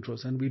guys give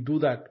intros? And we do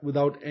that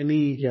without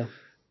any,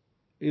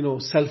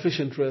 selfish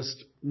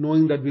interest,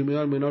 knowing that we may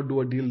or may not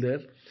do a deal there.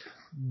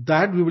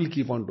 That we will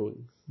keep on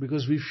doing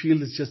because we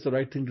feel it's just the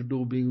right thing to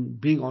do,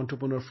 being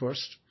entrepreneur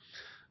first.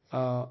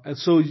 And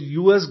so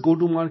US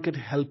go-to-market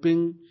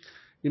helping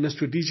in a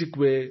strategic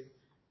way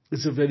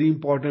is a very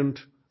important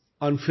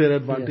unfair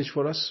advantage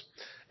for us.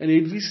 And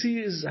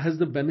 8VC has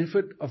the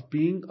benefit of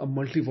being a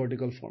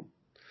multi-vertical firm.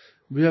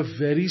 We have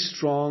very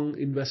strong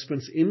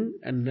investments in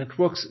and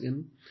networks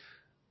in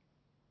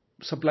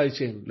supply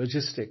chain,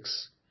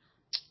 logistics,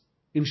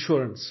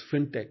 insurance,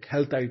 fintech,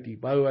 health IT,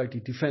 bio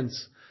IT,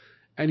 defense.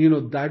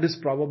 And that is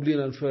probably an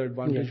unfair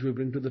advantage we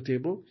bring to the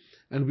table.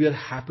 And we are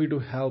happy to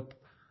help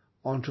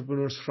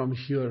entrepreneurs from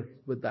here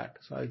with that.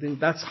 So I think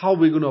that's how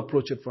we're going to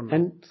approach it for now.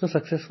 And the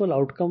successful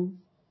outcome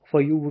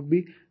for you would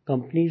be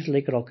companies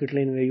like Rocket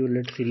Lane where you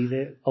led Series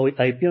A or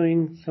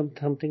IPOing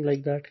something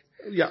like that?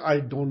 Yeah, I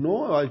don't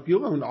know.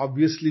 IPO, I mean,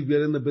 obviously we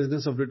are in the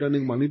business of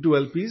returning money to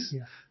LPs.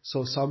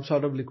 So some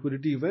sort of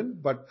liquidity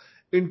event. But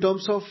in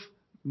terms of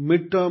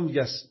midterm,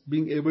 yes,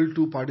 being able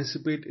to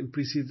participate in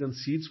pre-seeds and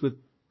seeds with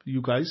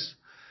you guys,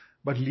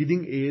 but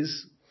leading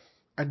A's,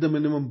 at the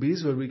minimum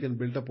B's where we can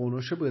build up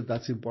ownership, because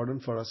that's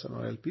important for us and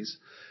our LPs.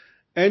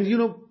 And,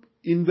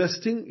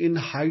 investing in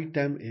high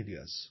TAM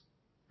areas,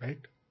 right?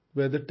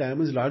 Where the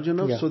TAM is large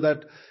enough so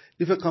that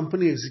if a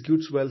company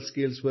executes well,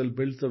 scales well,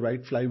 builds the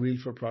right flywheel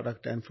for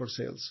product and for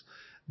sales,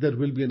 there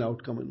will be an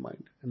outcome in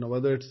mind. And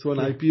whether it's through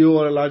an IPO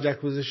or a large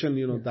acquisition,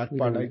 that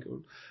part I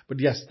could. But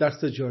yes, that's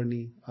the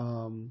journey.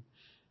 And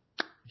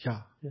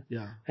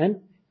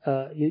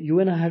you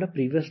and I had a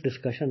previous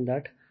discussion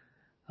that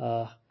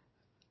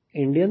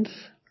Indians,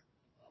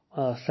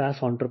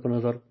 SaaS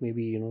entrepreneurs, or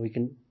maybe, we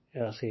can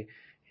say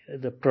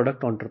the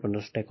product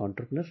entrepreneurs, tech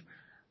entrepreneurs,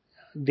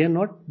 they're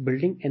not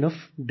building enough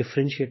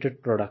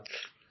differentiated products.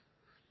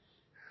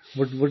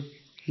 Would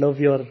love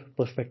your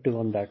perspective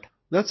on that.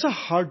 That's a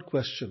hard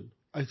question.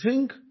 I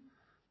think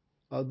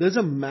there's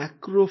a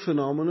macro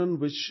phenomenon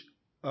which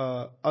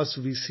us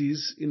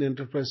VCs in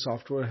enterprise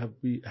software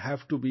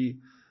have to be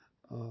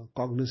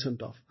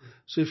cognizant of.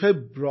 So if I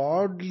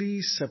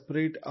broadly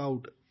separate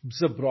out,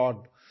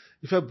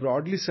 if I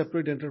broadly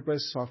separate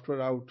enterprise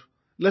software out,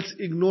 let's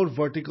ignore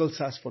vertical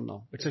SaaS for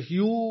now. It's a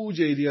huge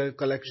area,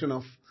 collection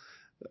of,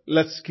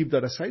 let's keep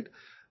that aside.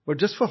 But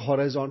just for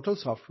horizontal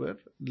software,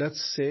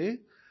 let's say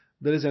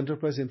there is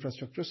enterprise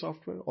infrastructure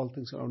software, all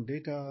things around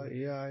data,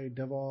 AI,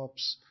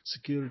 DevOps,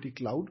 security,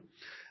 cloud.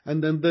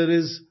 And then there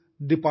is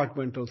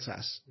departmental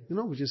SaaS,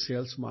 which is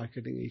sales,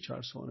 marketing,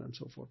 HR, so on and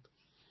so forth.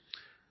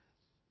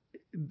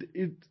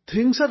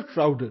 Things are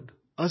crowded.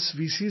 Us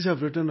VCs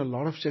have written a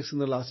lot of checks in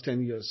the last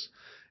 10 years.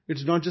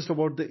 It's not just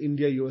about the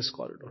India-US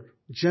corridor.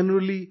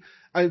 Generally,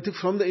 I think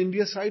from the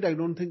India side, I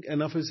don't think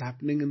enough is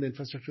happening in the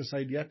infrastructure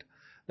side yet.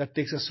 That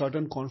takes a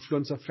certain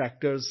confluence of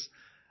factors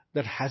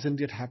that hasn't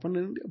yet happened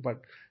in India.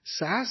 But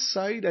SaaS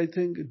side, I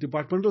think,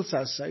 departmental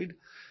SaaS side,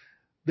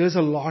 there's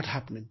a lot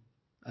happening.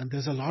 And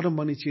there's a lot of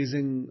money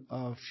chasing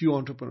a few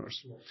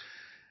entrepreneurs.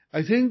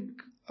 I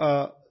think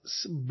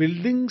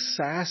building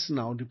SaaS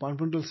now,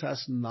 departmental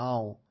SaaS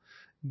now,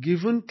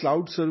 given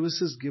cloud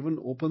services, given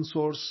open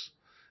source,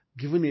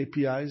 given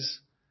APIs,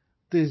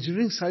 the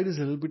engineering side is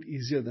a little bit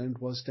easier than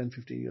it was 10,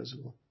 15 years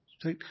ago.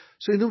 Right?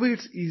 So in a way,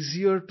 it's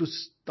easier to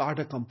start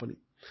a company.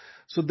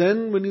 So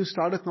then when you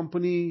start a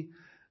company,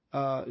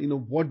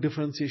 what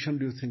differentiation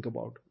do you think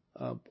about?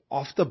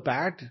 Off the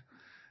bat,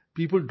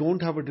 people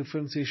don't have a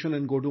differentiation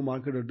in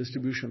go-to-market or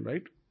distribution,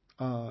 right?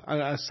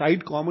 A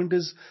side comment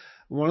is,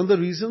 one of the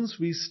reasons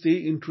we stay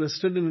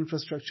interested in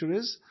infrastructure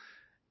is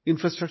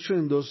infrastructure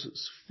in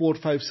those 4,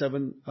 5,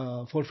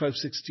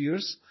 6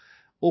 tiers.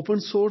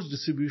 Open source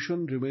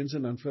distribution remains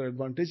an unfair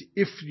advantage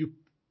if you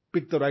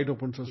pick the right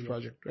open source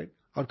project, right?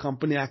 Our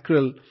company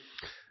Acrel,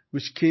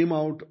 which came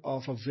out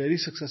of a very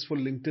successful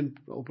LinkedIn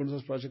open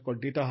source project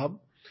called Data Hub.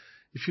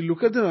 If you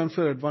look at their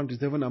unfair advantage,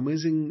 they have an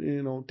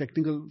amazing,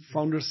 technical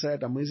founder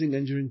set, amazing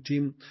engineering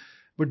team.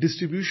 But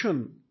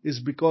distribution is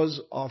because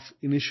of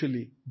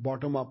initially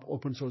bottom-up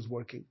open source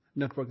working,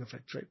 network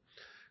effect, right?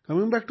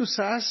 Coming back to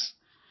SaaS,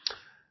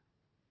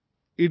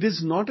 it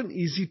is not an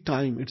easy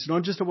time. It's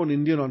not just about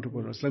Indian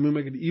entrepreneurs. Let me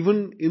make it,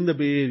 even in the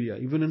Bay Area,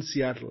 even in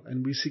Seattle,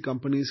 and we see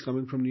companies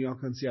coming from New York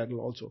and Seattle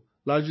also,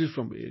 largely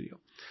from Bay Area.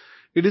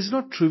 It is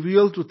not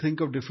trivial to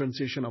think of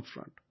differentiation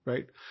upfront,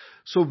 right?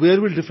 So where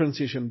will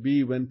differentiation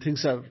be when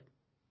things are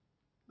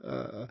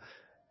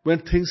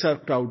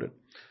crowded?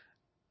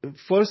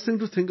 First thing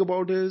to think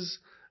about is,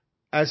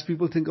 as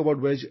people think about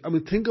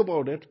think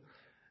about it,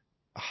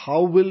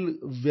 how will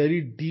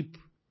very deep,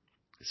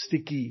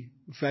 sticky,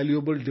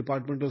 valuable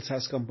departmental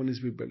SaaS companies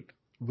be built?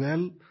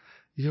 Well,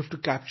 you have to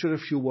capture a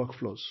few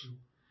workflows,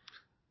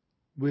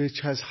 which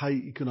has high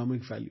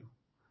economic value.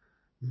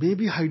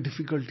 Maybe high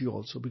difficulty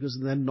also, because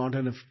then not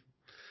enough.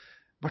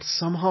 But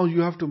somehow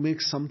you have to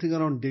make something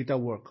around data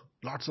work.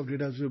 Lots of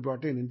data has been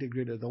brought in,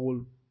 integrated, the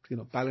whole,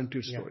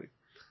 Palantir story.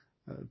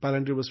 Yeah.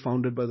 Palantir was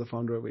founded by the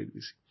founder of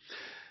 8VC.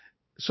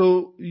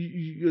 So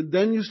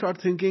then you start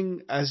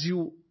thinking, as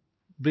you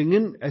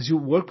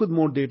work with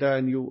more data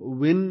and you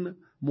win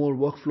more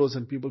workflows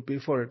and people pay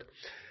for it,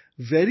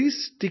 very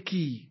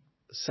sticky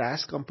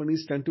SaaS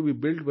companies tend to be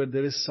built where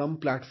there is some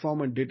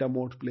platform and data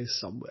moat placed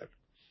somewhere.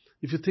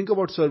 If you think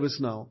about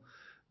ServiceNow,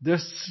 they're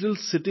still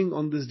sitting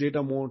on this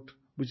data moat,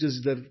 which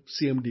is their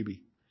CMDB.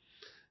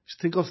 If you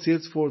think of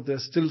Salesforce, they're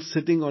still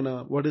sitting on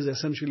what is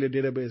essentially a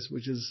database,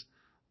 which is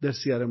their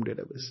CRM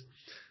database.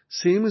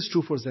 Same is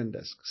true for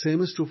Zendesk.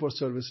 Same is true for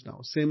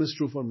ServiceNow. Same is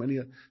true for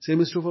Same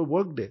is true for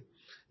Workday.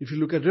 If you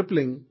look at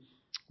Rippling,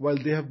 while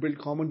they have built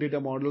common data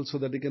models so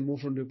that they can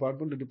move from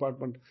department to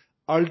department,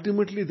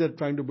 ultimately they're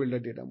trying to build a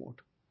data moat.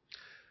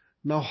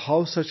 Now,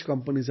 how such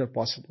companies are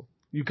possible?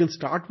 You can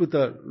start with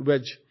a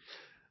wedge.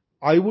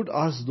 I would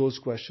ask those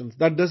questions.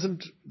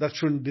 That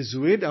shouldn't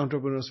dissuade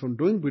entrepreneurs from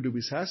doing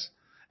B2B SaaS.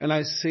 And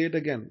I say it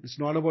again, it's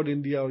not about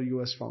India or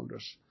US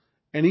founders.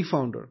 Any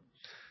founder.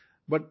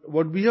 But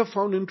what we have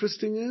found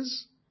interesting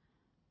is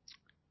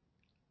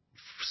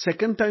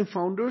second-time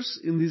founders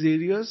in these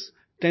areas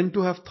tend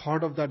to have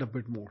thought of that a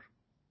bit more,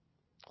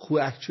 who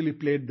actually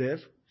played there.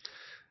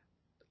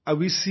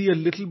 We see a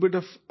little bit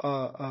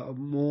of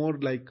more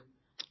like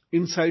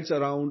insights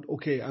around,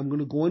 okay, I'm going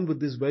to go in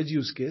with this wedge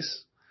use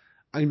case.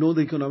 I know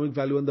the economic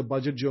value and the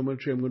budget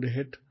geometry I'm going to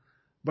hit.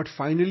 But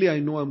finally, I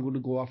know I'm going to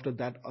go after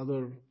that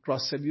other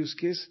cross-sell use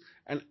case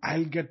and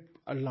I'll get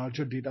a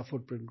larger data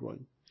footprint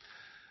growing.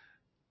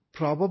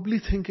 Probably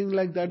thinking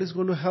like that is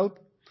going to help.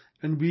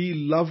 And we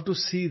love to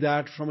see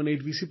that from an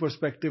 8VC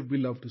perspective. We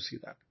love to see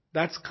that.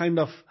 That's kind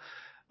of,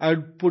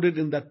 I'd put it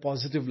in that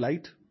positive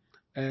light.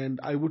 And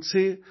I would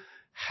say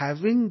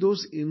having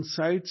those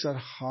insights are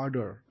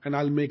harder. And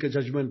I'll make a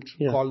judgment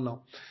call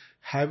now.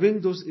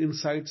 Having those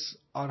insights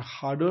are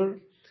harder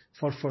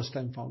for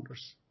first-time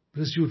founders.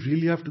 Because you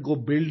really have to go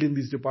build in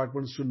these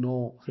departments to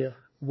know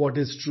what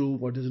is true,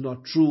 what is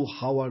not true,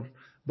 how are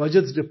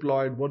budgets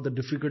deployed, what the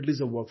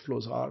difficulties of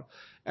workflows are.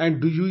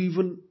 And do you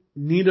even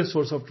need a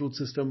source of truth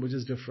system which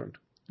is different?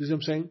 You see what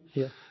I'm saying?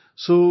 Yeah.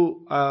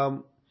 So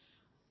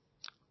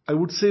I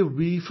would say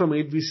we from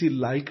 8VC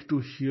like to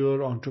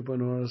hear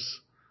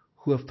entrepreneurs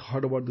who have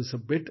thought about this a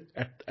bit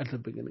at the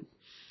beginning.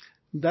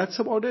 That's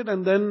about it.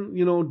 And then,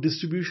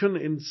 distribution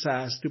in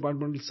SaaS,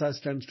 departmental SaaS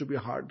tends to be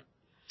hard.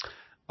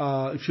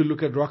 If you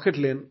look at Rocket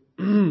Lane,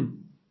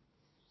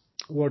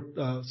 what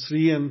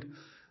Sri and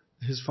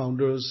his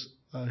founders,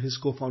 his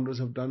co-founders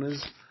have done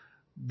is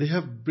they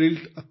have built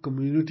a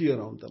community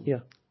around them. Yeah.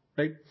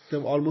 Right?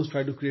 They've almost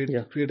tried to create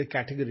a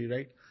category,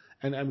 right?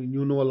 And I mean,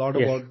 a lot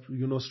about,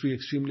 Sri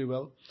extremely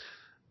well.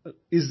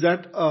 Is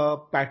that a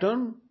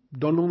pattern?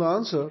 Don't know the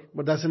answer,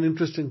 but that's an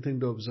interesting thing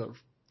to observe.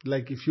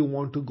 Like if you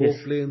want to go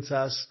play in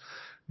SaaS,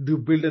 do you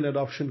build an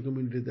adoption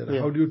community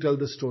there? How do you tell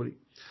the story?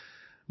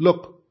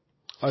 Look,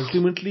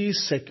 ultimately,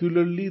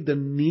 secularly, the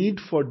need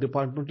for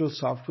departmental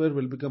software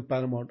will become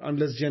paramount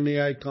unless Gen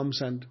AI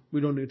comes and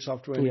we don't need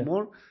software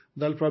anymore.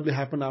 That'll probably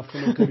happen after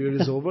my career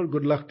is over.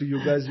 Good luck to you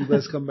guys. You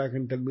guys come back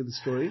and tell me the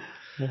story.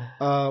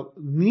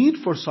 Need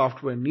for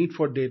software, need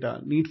for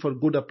data, need for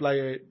good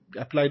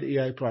applied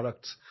AI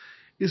products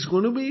is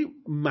going to be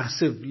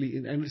massively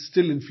and it's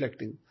still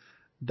inflecting.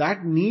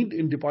 That need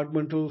in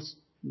departmental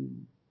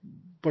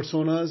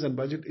personas and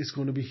budget is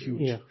going to be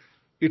huge. Yeah.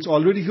 It's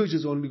already huge.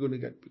 It's only going to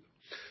get bigger.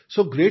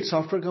 So great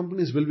software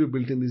companies will be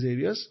built in these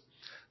areas.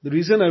 The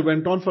reason I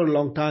went on for a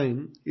long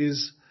time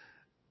is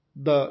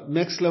the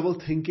next level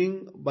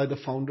thinking by the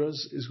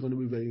founders is going to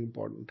be very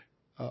important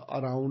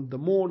around the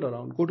mode,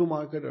 around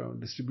go-to-market,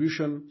 around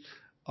distribution,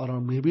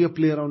 around maybe a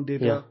play around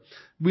data. Yeah.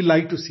 We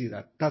like to see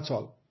that. That's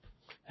all.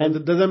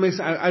 And does that make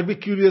sense? I'd be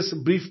curious,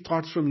 brief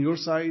thoughts from your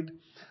side.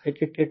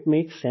 It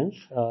makes sense.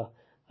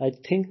 I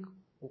think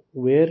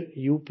where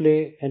you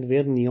play and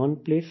where Neon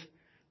plays,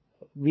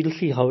 we'll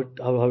see how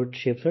it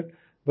shapes it.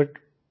 But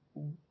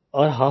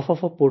half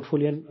of our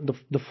portfolio and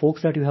the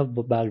folks that you have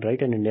bagged, right,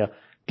 in India,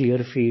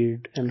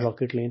 Clearfield and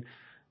Rocket Lane,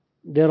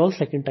 they're all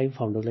second-time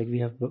founders. Like we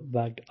have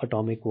bagged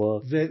Atomic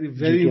Work. Very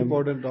GTM,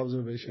 important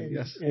observation.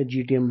 Yes.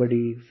 GTM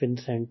Buddy,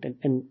 FinCent,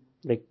 and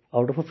like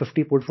out of a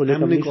 50 portfolio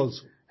Amnic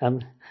companies, also.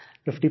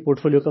 50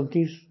 portfolio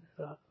companies,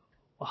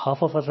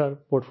 half of us are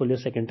portfolio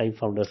second-time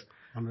founders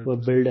 100%. who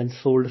have built and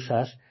sold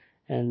SaaS,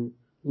 and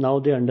now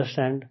they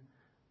understand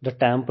the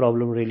TAM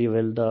problem really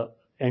well, the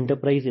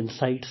enterprise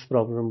insights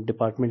problem,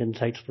 department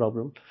insights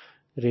problem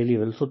really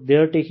well. So they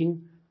are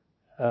taking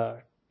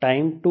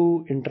time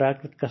to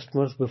interact with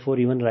customers before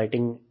even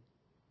writing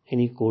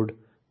any code.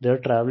 They are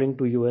traveling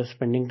to US,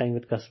 spending time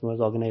with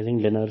customers, organizing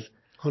dinners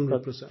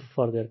 100%.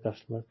 for their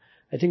customers.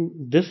 I think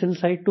this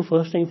insight to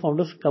first-time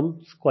founders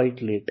comes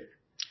quite late.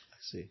 I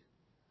see.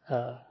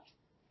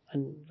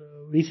 And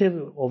we say,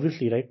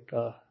 obviously, right,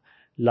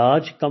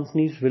 large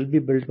companies will be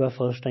built by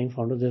first-time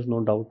founders, there's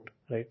no doubt,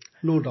 right?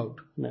 No doubt.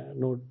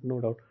 No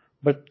doubt.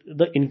 But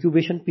the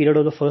incubation period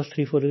of the first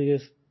 3-4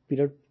 years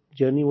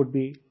journey would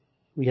be,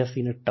 we have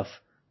seen it tough.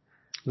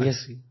 We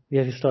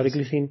have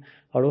historically seen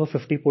out of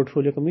 50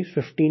 portfolio companies,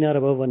 15 are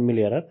above 1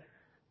 million.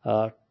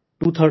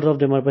 2/3 of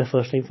them are by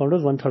first-time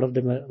founders, 1/3 of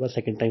them are by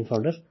second-time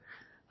founders.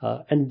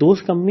 And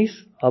those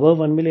companies above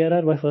 1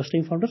 million by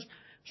first-time founders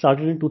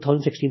started in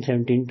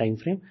 2016-17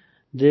 timeframe.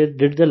 They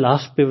did the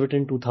last pivot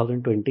in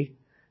 2020.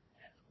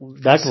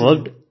 That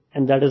worked,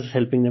 and that is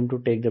helping them to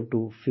take them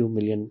to few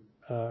million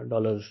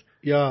dollars.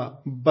 Yeah.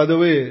 By the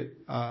way,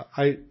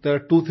 there are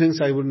two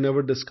things I would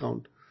never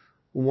discount.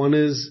 One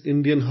is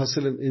Indian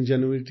hustle and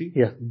ingenuity.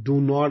 Yeah. Do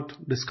not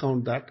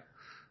discount that.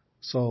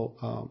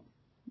 So,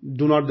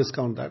 do not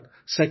discount that.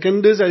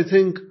 Second is, I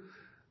think,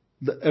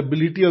 the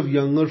ability of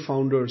younger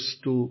founders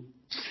to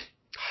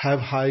have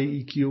high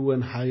EQ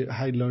and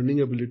high learning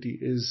ability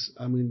is,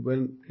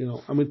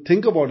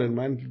 think about it,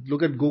 man.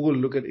 Look at Google,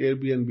 look at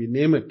Airbnb,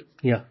 name it.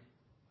 Yeah.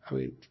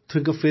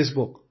 Think of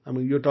Facebook.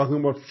 You're talking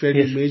about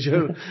fairly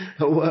major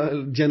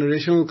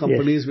generational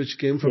companies which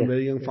came from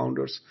very young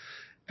founders.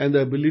 And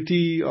the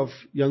ability of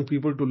young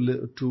people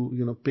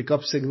to pick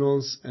up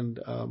signals and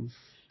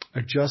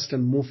adjust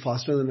and move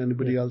faster than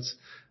anybody else.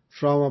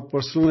 From a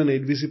personal and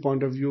ADVC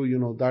point of view,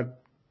 that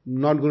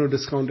not going to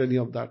discount any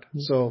of that.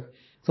 So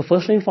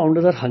first-time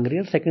founders are hungry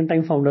and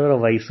second-time founders are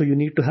wise. So you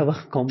need to have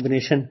a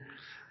combination.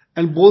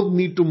 And both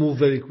need to move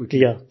very quickly.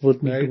 Yeah,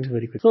 both need to move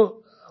very quickly.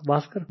 So,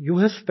 Bhaskar, you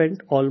have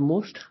spent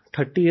almost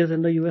 30 years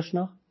in the US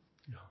now.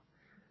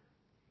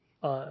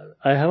 Yeah.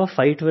 I have a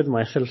fight with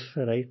myself,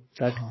 right?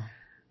 That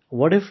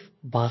what if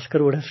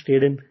Bhaskar would have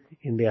stayed in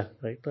India,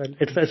 right?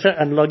 It's an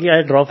analogy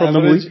I draw from the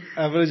movie.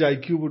 Average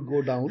IQ would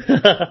go down.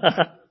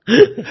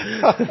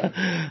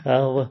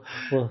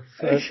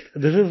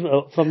 This is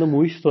from the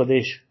movie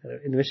Swadesh,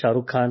 in which Shah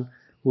Rukh Khan,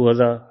 who was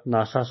a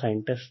NASA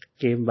scientist,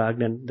 came back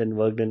and then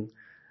worked in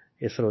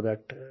ISRO.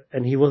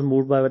 And he was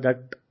moved by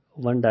that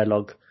one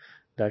dialogue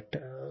that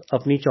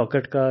अपनी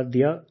चौखट का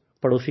दिया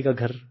पड़ोसी का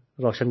घर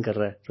रोशन कर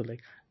रहा है. So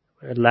like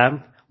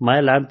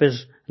my lamp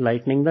is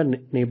lightening the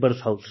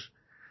neighbor's house.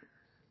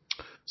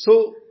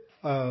 So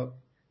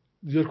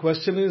your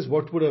question is,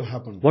 what would have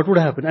happened? What would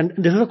have happened?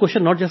 And this is a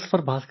question not just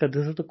for Bhaskar.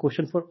 This is the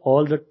question for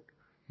all the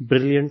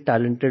brilliant,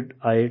 talented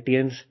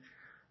IITians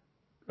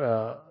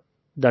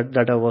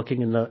that are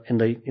working in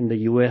the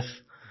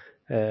US.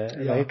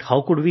 Right?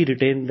 How could we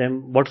retain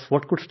them?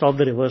 What could stop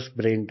the reverse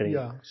brain drain?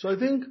 Yeah. So I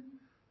think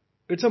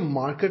It's a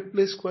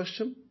marketplace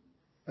question.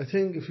 I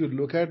think if you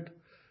look at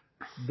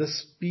the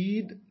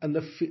speed and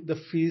the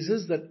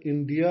phases that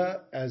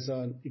India as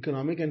an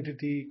economic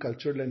entity,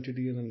 cultural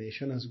entity in a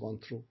nation has gone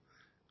through,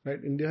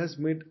 right? India has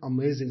made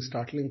amazing,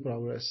 startling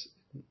progress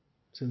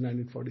since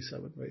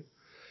 1947, right?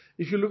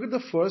 If you look at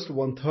the first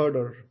one-third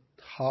or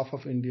half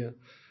of India,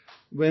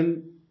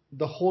 when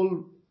the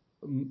whole,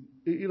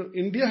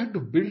 India had to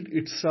build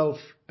itself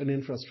an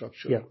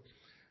infrastructure. Yeah.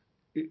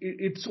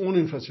 Its own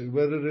infrastructure,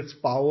 whether it's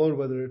power,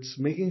 whether it's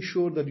making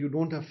sure that you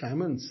don't have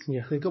famines.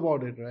 Yeah. Think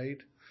about it, right?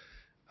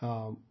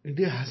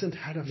 India hasn't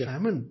had a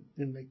famine.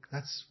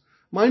 That's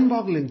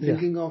mind-boggling,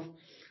 thinking of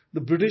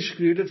the British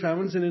created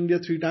famines in India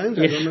 3 times.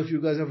 I don't know if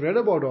you guys have read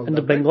about all that. And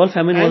the Bengal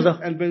famine was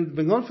And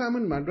Bengal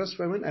famine, Madras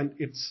famine, and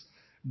it's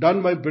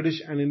done by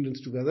British and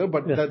Indians together.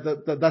 But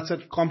that's a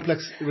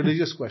complex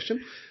religious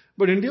question.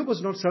 But India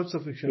was not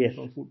self-sufficient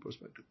from food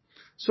perspective.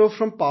 So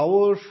from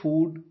power,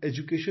 food,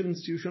 education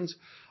institutions,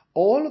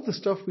 all of the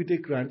stuff we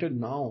take granted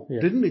now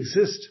didn't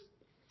exist.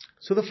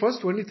 So the first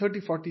 20,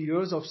 30, 40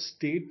 years of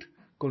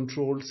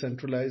state-controlled,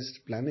 centralized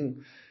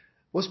planning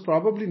was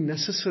probably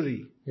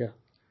necessary. Yeah.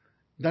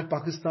 That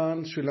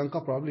Pakistan, Sri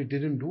Lanka probably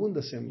didn't do in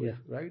the same way,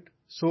 right?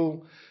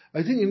 So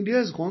I think India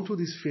has gone through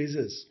these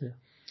phases. Yeah.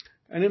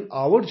 And in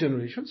our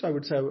generation, so I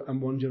would say I'm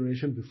one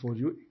generation before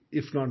you,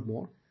 if not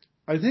more.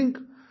 I think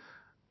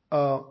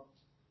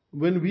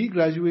when we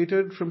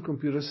graduated from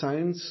computer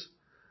science,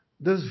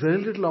 there's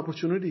very little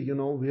opportunity.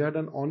 We had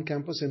an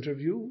on-campus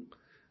interview,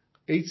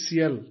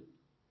 HCL,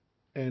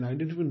 and I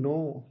didn't even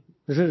know.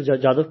 This is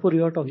Jadavpur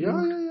you are talking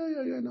about?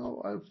 Yeah.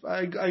 No,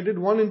 I did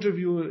one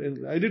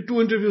interview. I did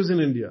 2 interviews in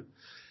India.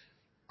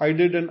 I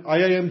did an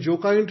IIM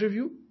Joka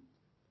interview,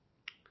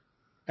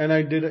 and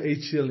I did a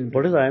HCL interview.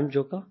 What is IIM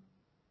Joka?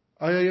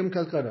 IIM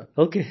Calcutta.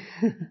 Okay.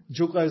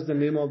 Joka is the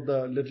name of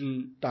the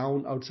little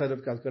town outside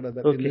of Calcutta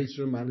that Indian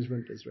Institute of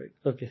Management is, right?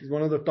 Okay. It's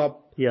one of the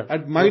top. Yeah.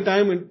 At my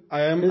time,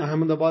 I am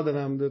Ahmedabad and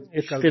I am the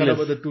Calcutta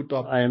were the 2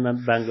 top. I am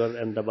at Bangalore,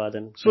 Ahmedabad.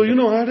 And so,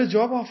 I had a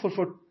job offer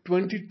for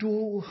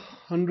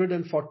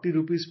 2,240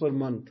 rupees per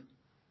month.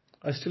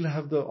 I still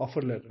have the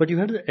offer letter. But you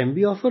had the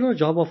MBA offer or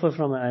job offer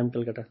from IIM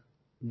Calcutta?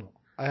 No.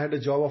 I had a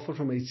job offer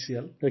from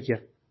HCL. Okay.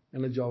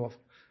 And a job offer.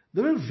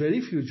 There were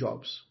very few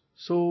jobs.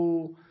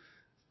 So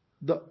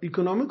the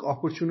economic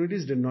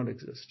opportunities did not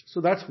exist. So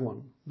that's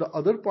one. The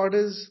other part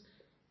is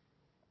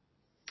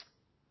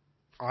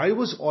I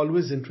was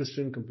always interested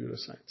in computer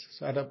science,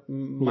 so at a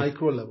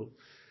micro level.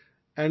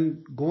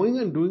 And going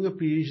and doing a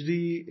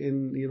PhD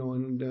in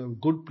a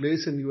good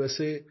place in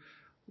USA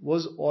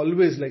was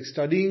always like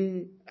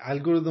studying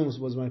algorithms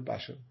was my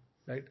passion,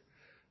 right?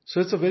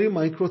 So it's a very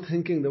micro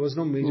thinking. There was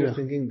no major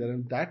thinking there.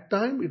 And that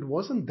time, it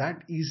wasn't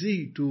that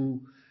easy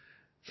to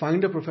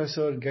find a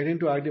professor, get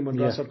into IIT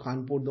Madras or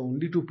Kanpur, the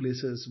only 2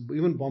 places.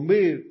 Even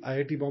Bombay,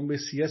 IIT Bombay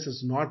CS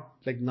is not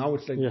like now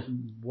it's like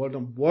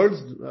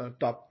world's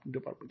top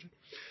department.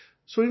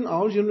 So in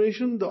our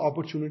generation, the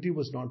opportunity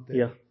was not there.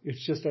 Yeah.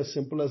 It's just as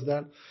simple as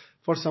that.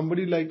 For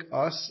somebody like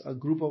us, a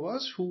group of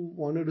us who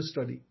wanted to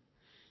study.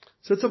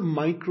 So it's a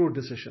micro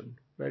decision,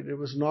 right? It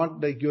was not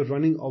like you're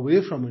running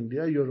away from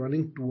India, you're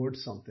running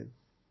towards something.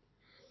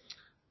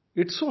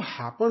 It so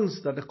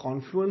happens that a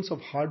confluence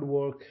of hard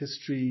work,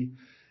 history,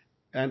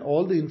 and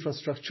all the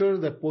infrastructure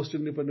that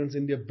post-independence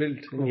India built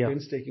in a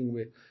painstaking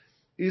way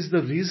is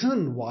the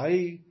reason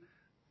why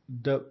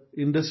the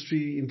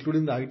industry,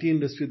 including the IT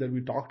industry that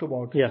we talked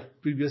about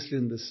previously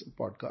in this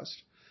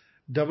podcast,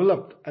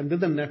 developed. And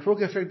then the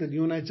network effect that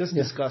you and I just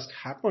discussed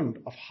happened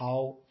of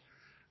how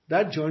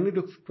that journey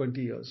took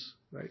 20 years,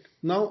 right?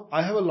 Now,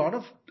 I have a lot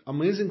of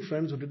amazing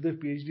friends who did their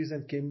PhDs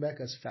and came back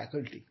as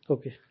faculty.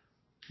 Okay.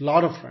 A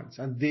lot of friends.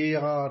 And they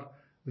are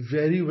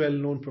very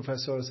well-known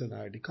professors in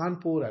IIT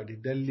Kanpur,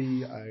 IIT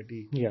Delhi,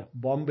 IIT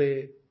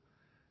Bombay,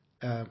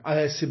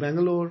 IISc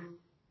Bangalore.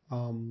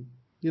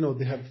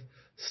 They have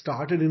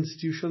started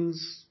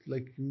institutions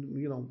like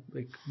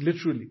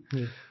literally.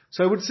 Yeah.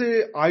 So I would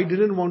say I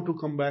didn't want to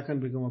come back and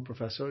become a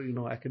professor.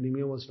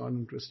 Academia was not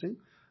interesting.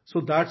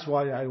 So that's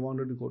why I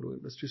wanted to go to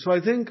industry. So I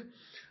think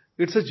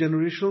it's a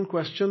generational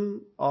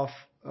question of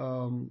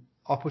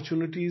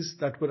opportunities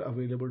that were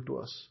available to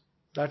us.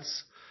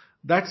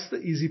 That's the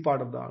easy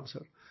part of the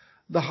answer.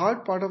 The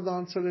hard part of the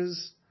answer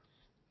is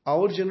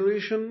our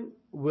generation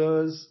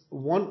was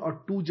 1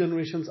 or 2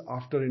 generations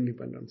after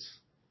independence,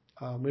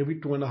 maybe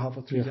 2.5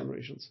 or 3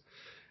 generations.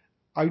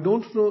 I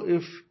don't know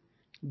if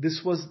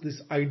this was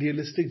this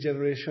idealistic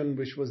generation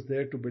which was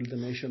there to build the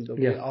nation the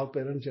way our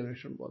parent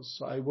generation was.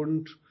 So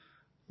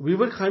we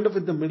were kind of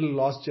in the middle,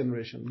 lost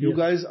generation. You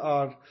guys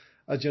are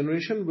a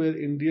generation where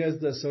India is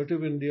the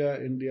assertive India.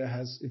 India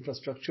has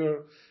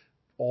infrastructure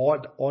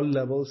at all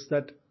levels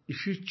that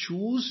if you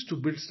choose to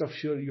build stuff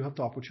here, you have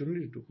the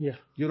opportunity to. Yeah.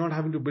 You're not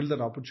having to build that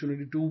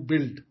opportunity to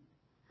build.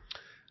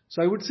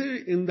 So I would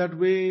say in that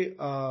way,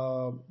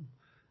 now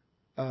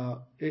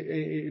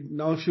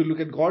if you look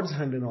at God's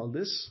hand in all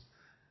this,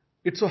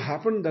 it so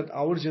happened that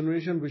our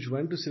generation which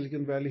went to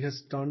Silicon Valley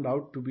has turned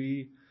out to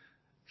be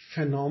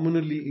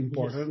phenomenally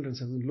important. And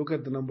so look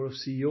at the number of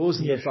CEOs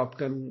in the top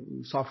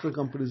 10 software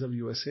companies of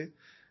USA.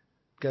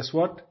 Guess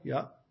what?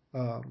 Yeah.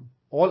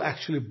 All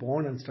actually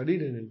born and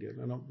studied in India.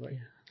 Right?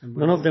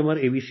 None of them are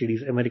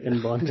ABCDs,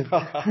 American born.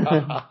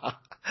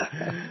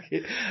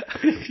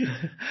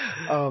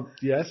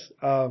 Yes.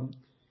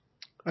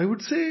 I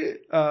would say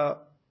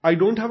I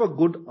don't have a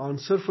good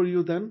answer for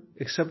you then,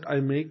 except I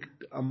make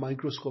a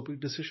microscopic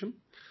decision.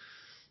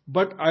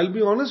 But I'll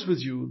be honest with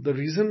you, the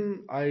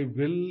reason I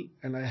will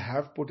and I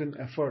have put in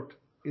effort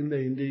in the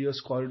India-US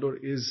corridor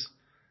is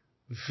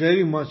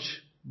very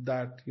much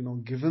that,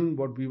 given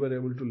what we were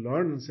able to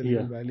learn in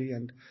Silicon Valley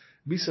and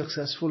be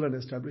successful and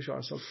establish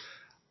ourselves,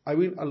 I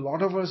mean, a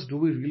lot of us, do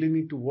we really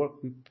need to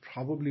work? We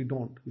probably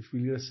don't. If we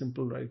lead a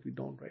simple life, we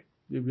don't, right?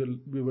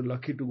 We were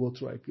lucky to go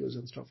through IPOs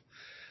and stuff.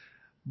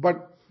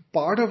 But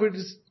part of it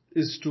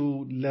is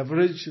to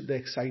leverage the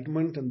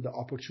excitement and the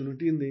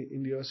opportunity in the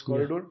India-US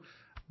corridor.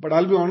 But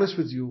I'll be honest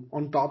with you,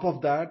 on top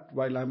of that,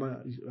 while I'm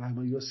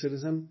a US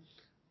citizen,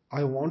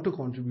 I want to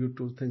contribute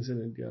to things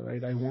in India,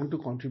 right? I want to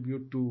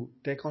contribute to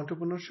tech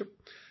entrepreneurship.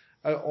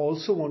 I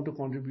also want to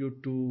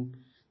contribute to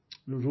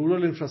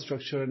rural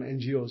infrastructure and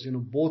NGOs.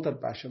 Both are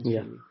passions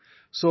for me.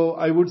 So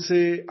I would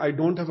say I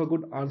don't have a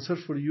good answer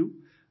for you,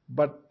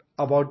 but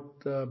about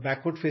the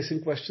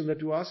backward-facing question that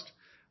you asked,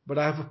 but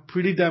I have a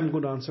pretty damn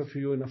good answer for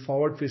you in a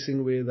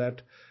forward-facing way,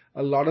 that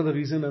a lot of the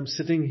reason I'm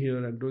sitting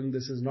here and doing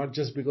this is not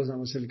just because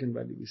I'm a Silicon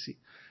Valley VC.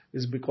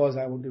 It's because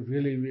I want to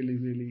really, really,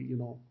 really,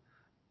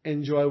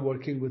 enjoy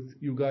working with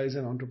you guys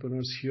and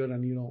entrepreneurs here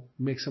and,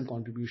 make some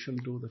contribution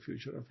to the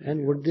future of India.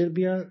 And would there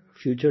be a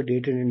future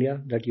date in India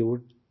that you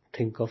would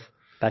think of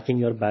packing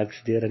your bags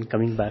there and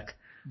coming back?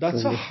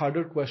 That's a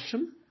harder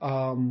question.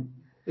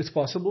 It's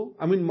possible.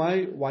 I mean,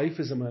 my wife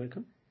is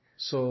American,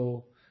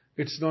 so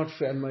it's not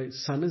fair. My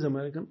son is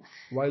American.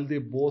 While they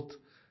both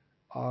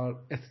are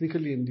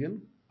ethnically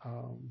Indian,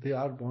 they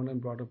are born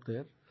and brought up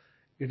there.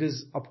 It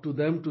is up to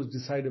them to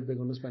decide if they're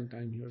going to spend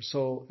time here.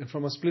 So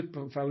from a split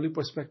family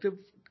perspective,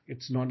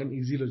 it's not an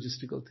easy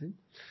logistical thing.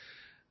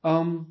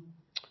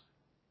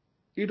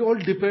 It all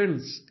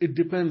depends. It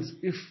depends.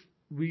 If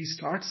we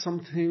start some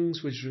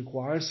things which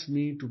requires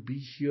me to be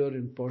here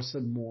in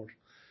person more,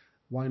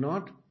 why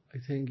not? I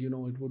think, it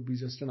would be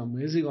just an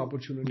amazing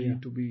opportunity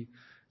to be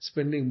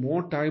spending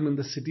more time in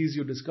the cities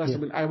you discussed. I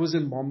mean, I was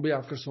in Bombay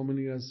after so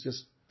many years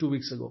just 2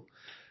 weeks ago.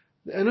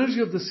 The energy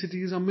of the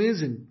city is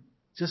amazing.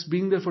 Just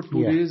being there for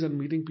 2 days and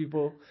meeting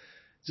people,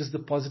 just the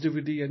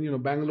positivity.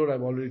 And, Bangalore,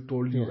 I've already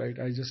told you, right?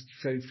 I just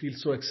feel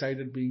so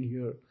excited being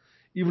here.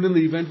 Even in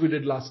the event we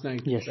did last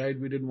night, right?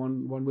 We did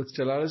one with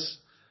Stellaris.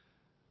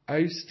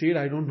 I stayed,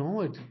 I don't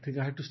know, I think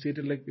I had to stay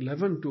till like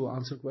 11 to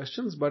answer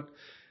questions. But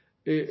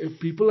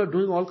if people are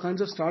doing all kinds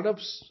of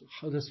startups,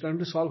 they're trying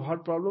to solve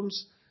hard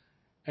problems.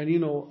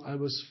 And, I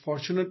was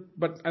fortunate.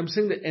 But I'm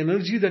saying the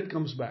energy that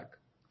comes back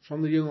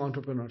from the young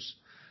entrepreneurs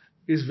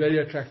is very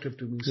attractive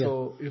to me.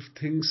 So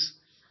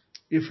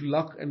if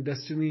luck and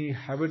destiny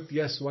have it,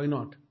 yes, why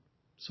not?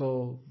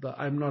 So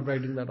I'm not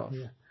writing that off.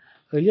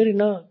 Earlier in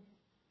a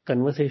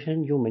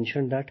conversation, you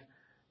mentioned that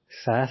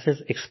SaaS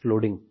is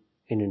exploding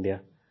in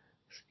India.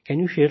 Can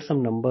you share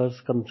some numbers,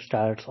 some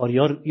stats, or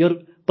your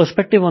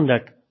perspective on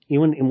that,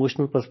 even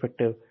emotional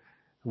perspective?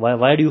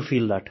 Why do you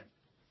feel that?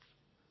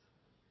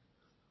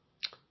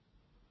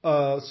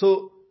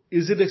 So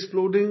is it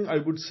exploding? I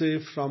would say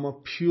from a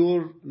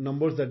pure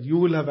numbers that you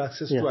will have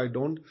access to, I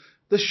don't.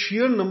 The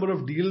sheer number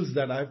of deals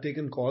that I've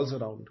taken calls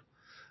around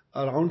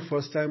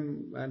first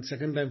time and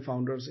second time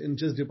founders in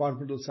just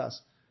departmental SaaS,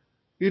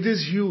 it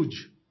is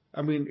huge.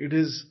 I mean, it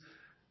is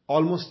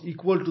almost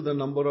equal to the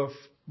number of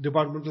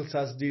departmental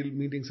SaaS deal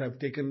meetings I've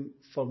taken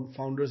from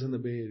founders in the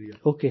Bay Area.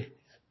 Okay.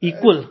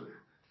 Equal.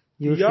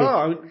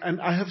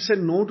 And I have said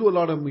no to a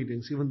lot of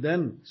meetings even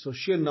then. So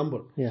sheer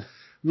number.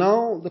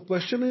 Now, the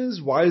question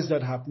is, why is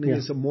that happening?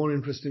 It's a more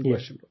interesting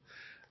question.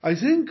 I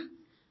think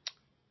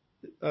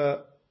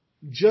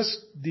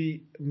just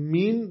the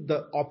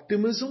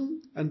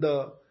optimism and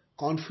the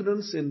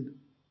confidence in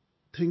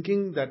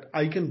thinking that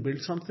I can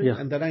build something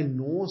and that I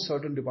know a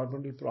certain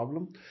departmental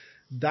problem,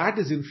 that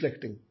is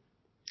inflecting.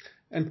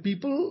 And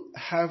people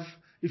have,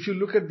 if you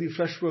look at the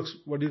Freshworks,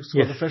 what you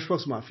call the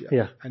Freshworks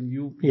Mafia, and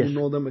you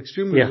know them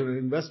extremely, you're an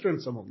investor in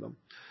some of them.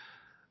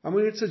 I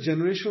mean, it's a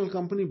generational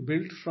company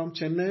built from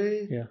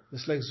Chennai,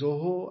 just like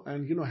Zoho,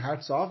 and,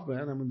 hats off,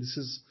 man. I mean, this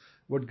is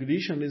what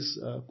Girish and his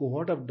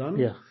cohort have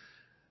done.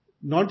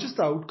 Not just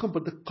the outcome,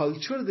 but the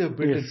culture they have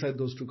built inside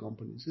those two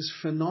companies is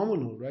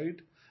phenomenal, right?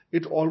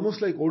 It's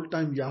almost like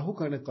old-time Yahoo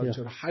kind of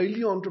culture,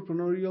 highly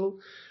entrepreneurial.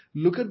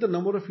 Look at the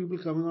number of people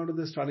coming out of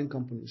their starting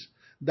companies.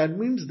 That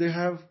means they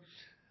have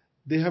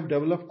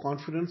developed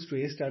confidence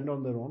to stand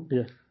on their own.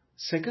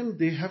 Second,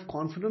 they have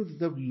confidence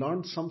they've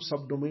learned some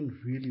subdomain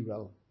really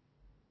well.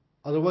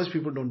 Otherwise,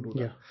 people don't do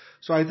that.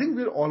 So I think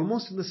we're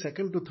almost in the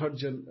second to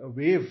third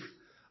wave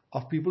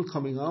of people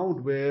coming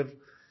out where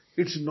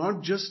it's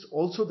not just,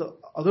 also the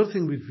other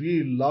thing we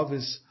really love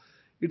is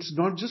it's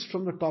not just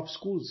from the top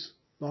schools.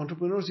 The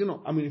entrepreneurs,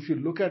 I mean, if you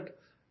look at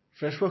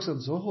Freshworks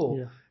and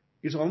Zoho,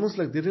 it's almost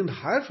like they didn't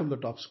hire from the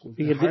top school.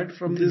 They Yeah, hired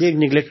from this. they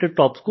neglected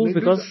top schools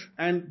because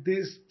and they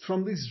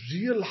from these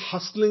real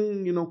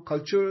hustling,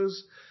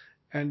 cultures.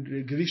 And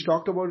Girish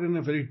talked about it in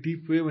a very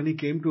deep way when he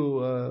came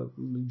to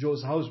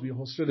Joe's house. We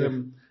hosted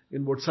him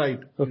in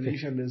Woodside. Okay.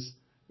 Girish and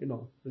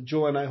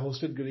Joe and I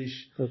hosted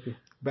Girish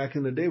back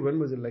in the day. When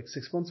was it? Like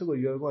 6 months ago, a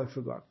year ago, I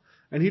forgot.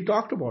 And he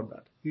talked about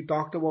that. He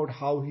talked about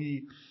how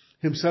he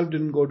himself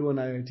didn't go to an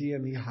IIT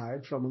and he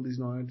hired from all these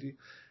non-IIT.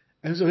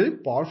 And it's a very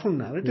powerful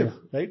narrative,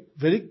 right?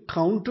 Very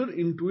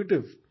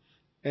counterintuitive.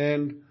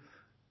 And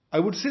I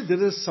would say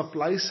there is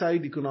supply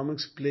side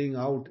economics playing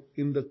out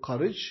in the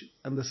courage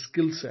and the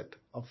skill set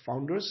of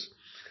founders.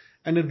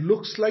 And it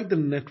looks like the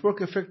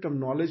network effect of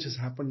knowledge has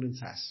happened in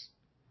SaaS.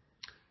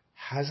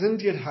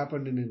 Hasn't yet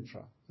happened in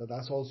infra. So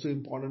that's also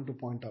important to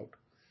point out.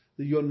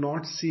 You're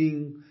not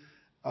seeing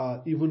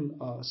even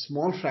a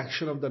small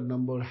fraction of that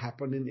number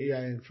happen in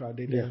AI infra,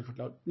 data infra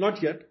cloud.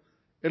 Not yet.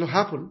 It'll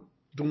happen.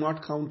 Do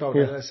not count out.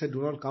 As I said,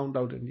 do not count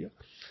out India.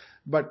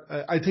 But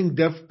I think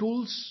dev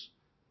tools,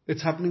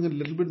 it's happening a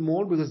little bit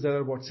more because there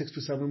are about 6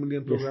 to 7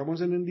 million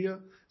programmers in India.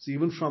 So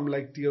even from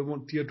like tier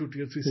 1, tier 2,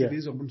 tier 3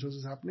 cities, open source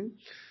is happening.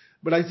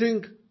 But I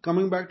think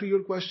coming back to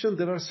your question,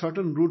 there are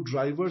certain root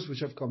drivers which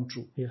have come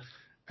true. Yes.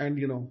 And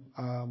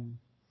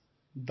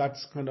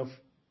that's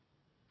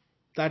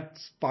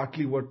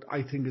partly what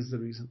I think is the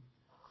reason.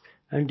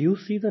 And you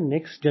see the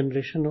next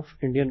generation of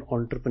Indian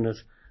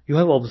entrepreneurs. You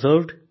have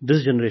observed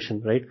this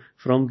generation, right?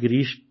 From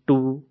Girish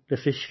to,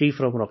 let's say, Shri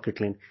from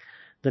Rocket Lane.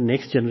 The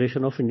next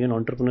generation of Indian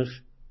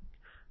entrepreneurs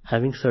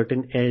having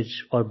certain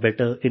edge or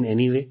better in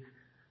any way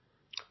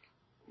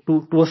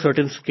to a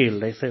certain scale,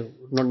 like say,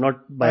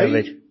 not by a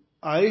wedge.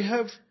 I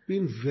have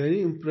been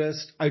very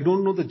impressed. I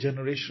don't know the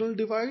generational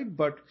divide,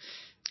 but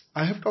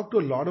I have talked to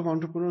a lot of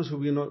entrepreneurs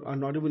who are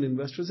not even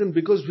investors in,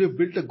 because we have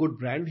built a good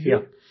brand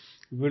here,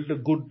 built a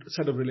good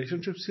set of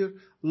relationships here.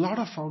 A lot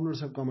of founders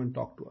have come and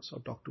talked to us or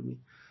talked to me.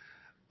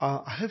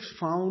 I have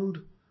found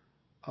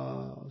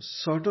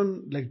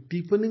certain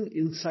deepening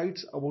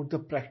insights about the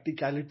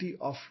practicality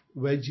of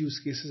wedge use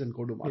cases and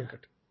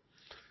go-to-market.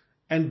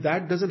 And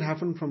that doesn't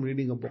happen from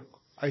reading a book.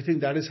 I think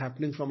that is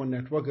happening from a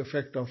network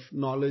effect of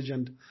knowledge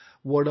and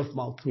word of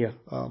mouth.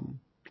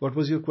 What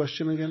was your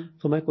question again?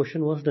 So my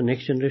question was the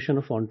next generation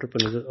of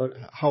entrepreneurs.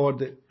 How are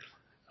they?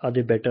 Are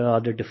they better? Are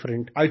they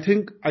different? I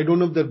don't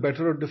know if they're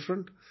better or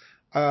different.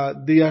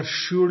 They are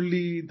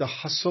surely the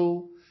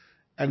hustle,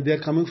 and they're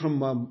coming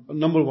from,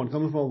 number one,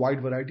 coming from a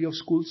wide variety of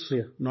schools,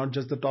 not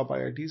just the top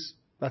IITs.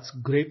 That's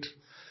great.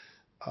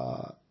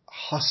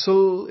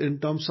 Hustle in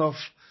terms of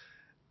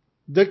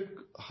the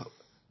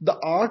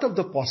art of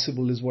the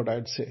possible is what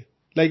I'd say.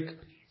 The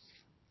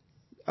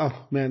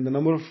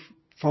number of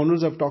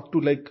founders I've talked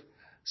to,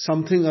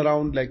 something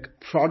around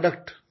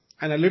product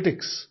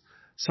analytics,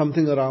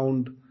 something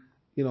around,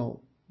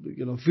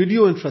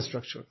 video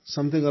infrastructure,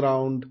 something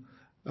around,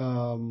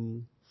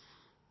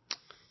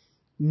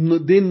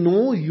 they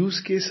know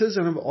use cases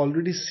and have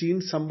already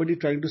seen somebody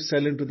trying to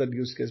sell into that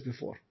use case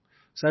before.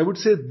 So I would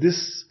say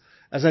this,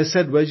 as I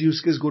said, wedge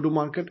use case, go to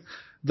market,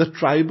 the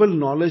tribal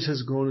knowledge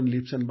has grown in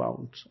leaps and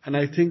bounds. And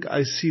I think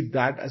I see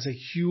that as a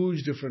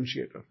huge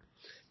differentiator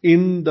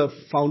in the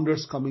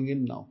founders coming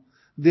in now.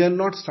 They are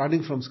not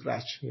starting from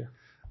scratch.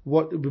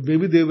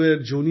 Maybe they were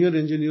junior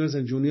engineers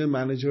and junior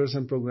managers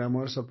and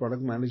programmers or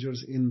product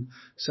managers in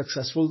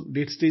successful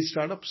late stage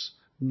startups,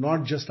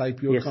 not just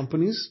IPO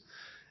companies.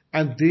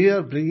 And they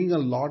are bringing a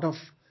lot of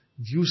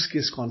use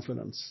case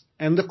confidence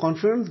and the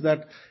confidence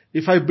that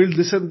if I build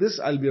this and this,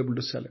 I'll be able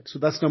to sell it. So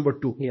that's number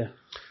 2.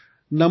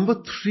 Number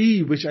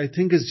 3, which I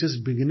think is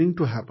just beginning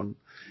to happen,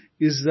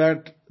 is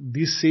that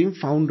these same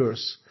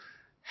founders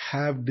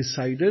have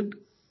decided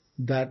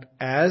that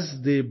as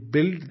they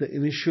build the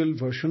initial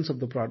versions of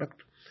the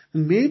product,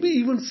 and maybe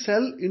even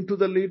sell into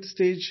the late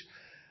stage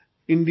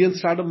Indian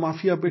startup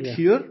mafia bit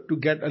here to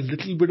get a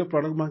little bit of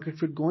product market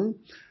fit going,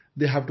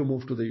 they have to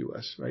move to the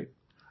US, right?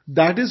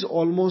 That is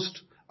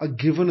almost a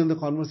given in the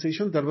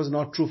conversation. That was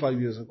not true 5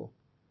 years ago.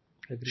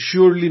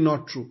 Surely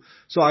not true.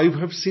 So I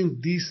have seen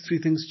these 3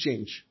 things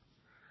change.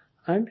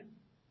 And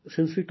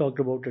since we talked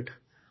about it,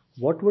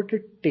 what would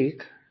it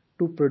take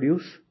to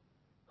produce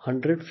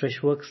 100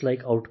 Freshworks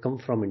like outcome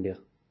from India?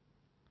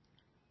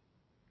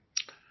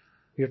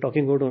 We are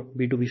talking about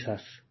B2B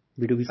SaaS.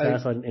 B2B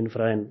SaaS and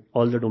infra and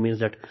all the domains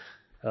that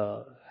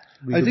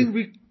B2B. I think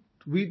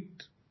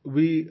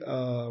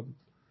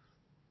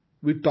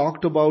we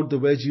talked about the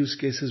wedge use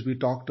cases, we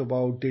talked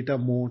about data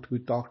moat, we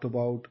talked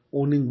about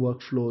owning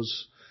workflows.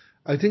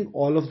 I think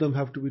all of them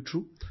have to be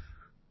true.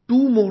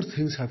 2 more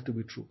things have to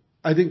be true.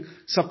 I think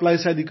supply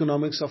side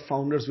economics of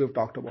founders we have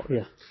talked about.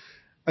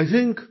 I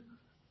think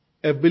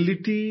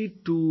ability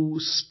to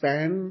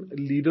span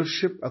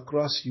leadership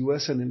across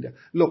US and India.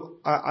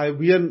 Look,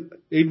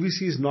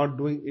 8VC is not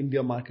doing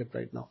India market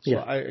right now. So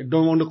I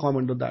don't want to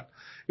comment on that.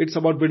 It's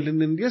about building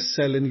in India,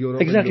 sell in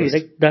Europe. Exactly.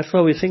 That's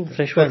why we're saying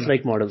Freshworks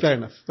like models. Fair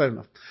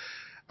enough.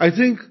 I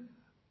think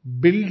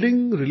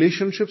building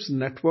relationships,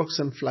 networks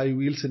and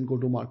flywheels in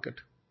go-to-market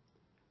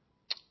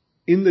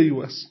in the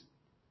US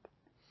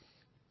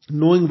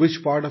knowing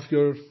which part of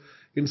your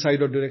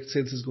inside or direct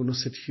sales is going to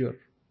sit here.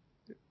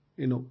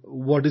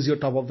 What is your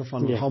top of the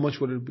funnel? Yeah. How much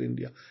will it be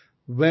India?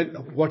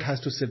 What has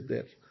to sit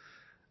there?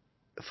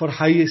 For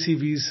high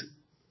ACVs,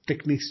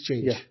 techniques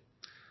change. Yeah.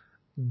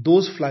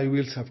 Those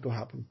flywheels have to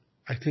happen.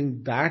 I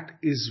think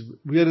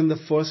we are in the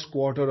first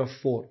quarter of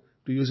 4,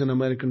 to use an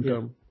American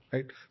term,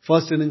 right?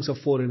 First innings of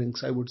 4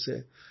 innings, I would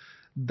say.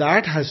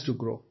 That has to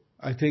grow.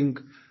 I think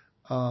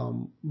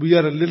we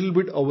are a little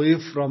bit away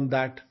from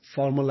that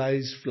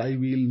formalized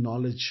flywheel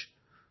knowledge.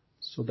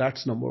 So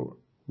that's number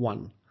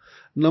 1.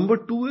 Number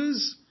 2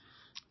 is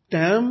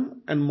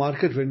TAM and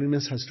market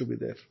readiness has to be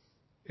there.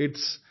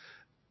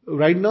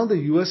 Right now the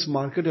US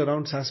market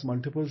around SaaS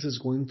multiples is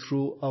going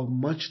through a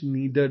much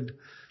needed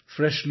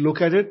fresh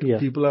look at it. Yeah.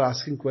 People are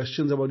asking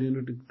questions about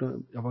unit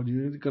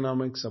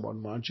economics, about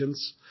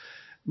margins.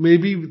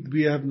 Maybe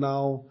we have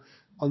now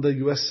on the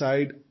US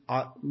side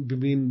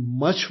been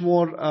much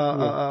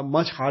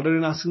harder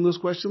in asking those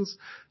questions.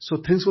 So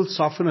things will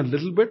soften a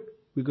little bit.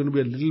 We're going to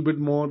be a little bit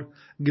more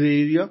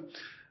gray area.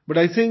 But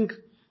I think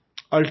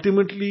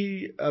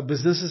ultimately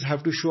businesses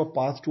have to show a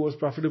path towards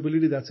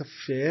profitability. That's a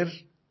fair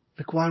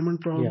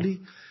requirement probably.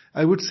 Yeah.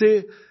 I would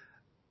say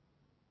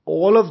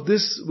all of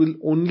this will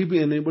only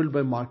be enabled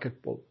by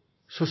market pull.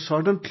 So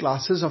certain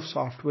classes of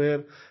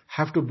software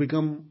have to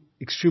become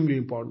extremely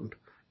important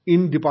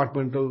in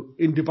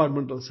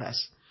departmental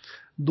SaaS.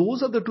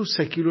 Those are the 2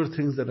 secular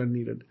things that are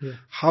needed. Yeah.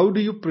 How do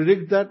you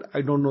predict that?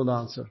 I don't know the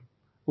answer.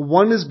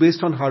 One is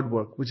based on hard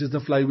work, which is the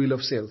flywheel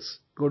of sales,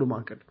 go to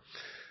market.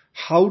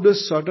 How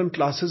does certain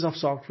classes of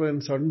software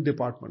in certain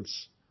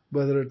departments,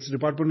 whether it's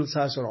departmental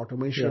SaaS or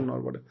automation or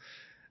whatever,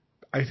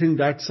 I think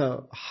that's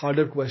a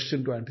harder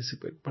question to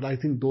anticipate. But I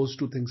think those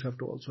 2 things have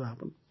to also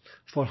happen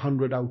for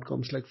 100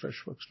 outcomes like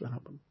Freshworks to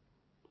happen.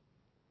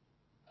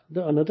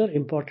 Another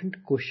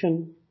important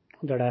question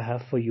that I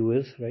have for you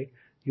is, right,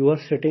 you are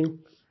sitting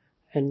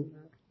and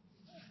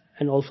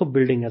also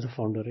building as a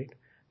founder, right,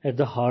 at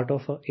the heart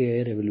of a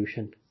AI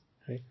revolution,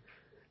 right?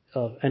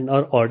 And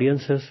our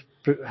audience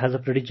has a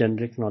pretty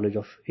generic knowledge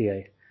of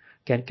AI.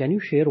 Can you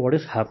share what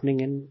is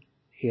happening in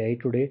AI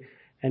today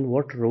and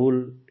what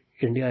role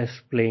India is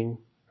playing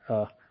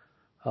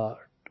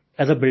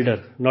as a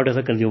builder, not as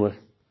a consumer?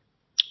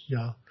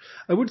 Yeah,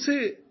 I would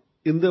say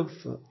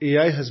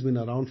AI has been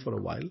around for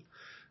a while.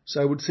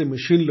 So I would say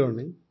machine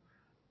learning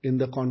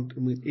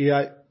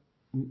AI,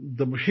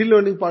 the machine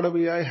learning part of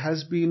AI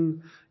has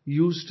been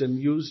used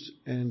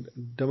and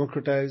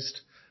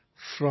democratized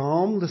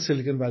from the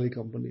Silicon Valley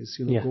companies,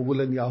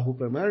 Google and Yahoo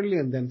primarily,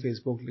 and then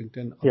Facebook,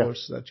 LinkedIn,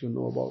 others that you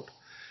know about.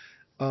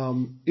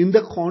 In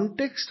the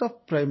context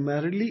of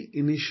primarily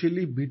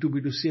initially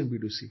B2B2C and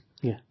B2C.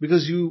 Yeah.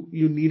 Because you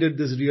needed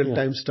this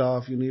real-time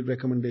stuff, you need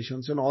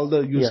recommendations and all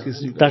the use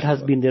cases. That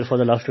has been there for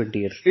the last 20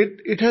 years.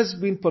 It has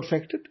been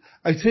perfected.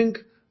 I think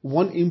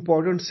one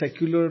important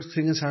secular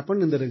thing has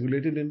happened in the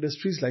regulated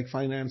industries like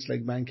finance,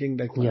 like banking,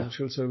 like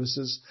financial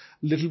services,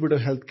 little bit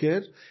of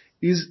healthcare,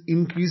 is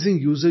increasing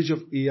usage of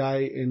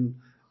AI in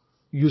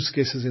use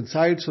cases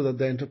inside so that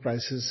the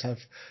enterprises have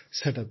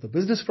set up the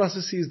business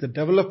processes, the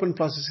development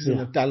processes and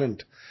the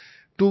talent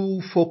to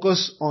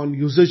focus on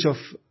usage of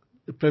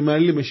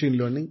primarily machine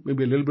learning,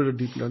 maybe a little bit of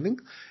deep learning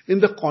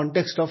in the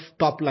context of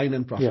top line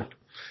and profit. Yeah.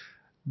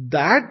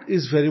 That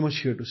is very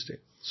much here to stay.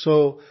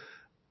 So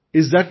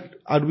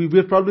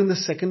we're probably in the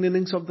second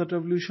innings of that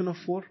revolution of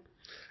 4.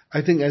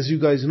 I think as you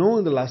guys know,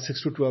 in the last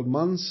 6 to 12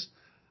 months,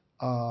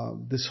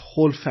 this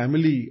whole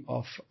family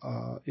of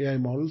AI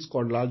models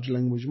called large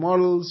language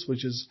models,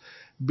 which is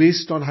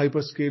based on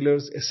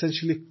hyperscalers,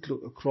 essentially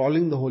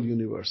crawling the whole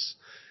universe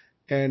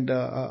and,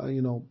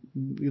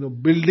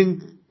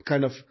 building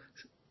kind of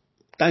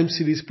time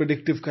series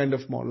predictive kind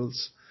of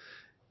models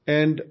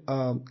and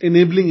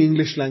enabling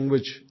English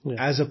language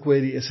as a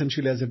query,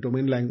 essentially as a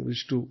domain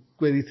language to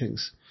query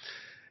things.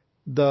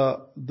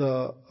 So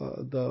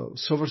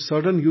for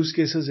certain use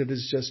cases, it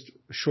is just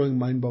showing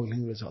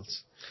mind-boggling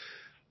results.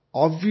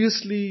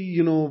 Obviously,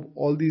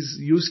 all these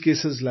use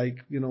cases like,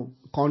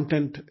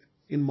 content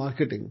in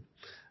marketing,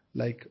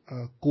 like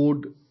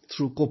code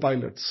through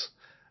copilots,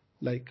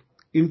 like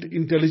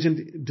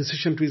intelligent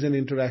decision trees and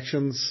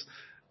interactions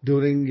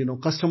during,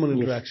 customer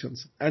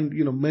interactions and,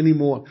 many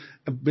more.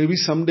 Maybe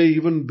someday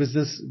even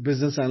business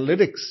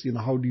analytics,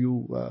 how do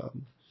you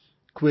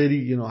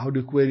query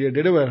a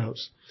data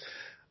warehouse?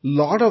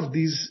 Lot of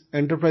these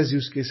enterprise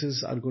use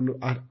cases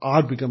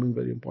are becoming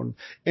very important.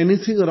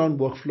 Anything around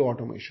workflow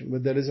automation, where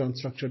there is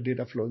unstructured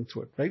data flowing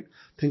through it, right?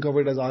 Think of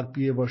it as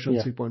RPA version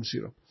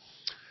 3.0.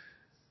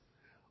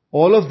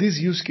 All of these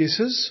use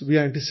cases we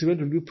anticipate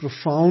will be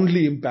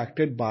profoundly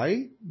impacted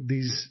by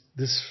this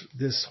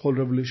whole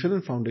revolution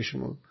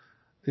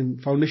in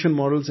foundation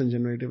models and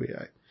generative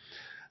AI.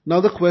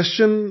 Now the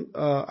question,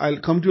 I'll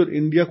come to your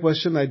India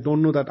question. I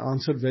don't know that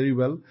answer very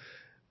well.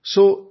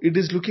 So it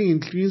is looking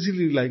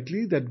increasingly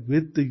likely that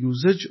with the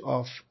usage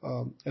of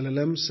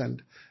LLMs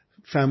and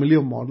family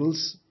of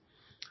models,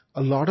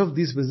 a lot of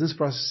these business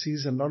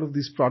processes and a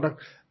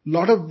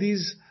lot of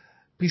these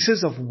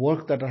pieces of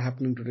work that are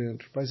happening today in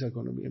enterprise are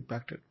going to be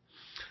impacted.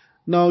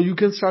 Now you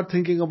can start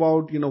thinking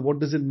about, what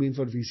does it mean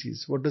for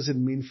VCs? What does it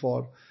mean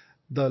for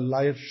the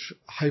large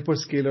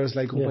hyperscalers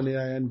like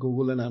OpenAI and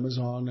Google and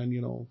Amazon and,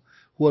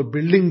 who are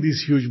building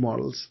these huge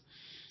models?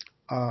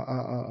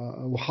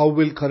 How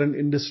will current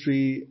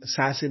industry,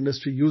 SaaS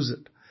industry use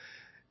it?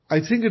 I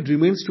think it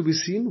remains to be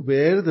seen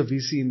where the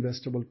VC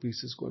investable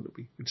piece is going to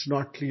be. It's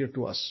not clear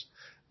to us.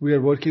 We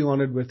are working on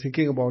it. We're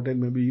thinking about it.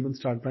 Maybe even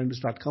trying to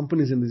start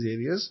companies in these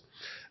areas.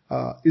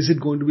 Is it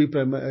going to be,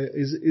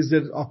 is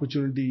there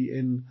opportunity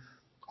in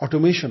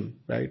automation,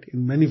 right?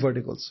 In many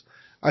verticals.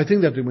 I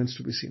think that remains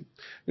to be seen.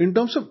 In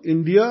terms of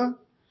India,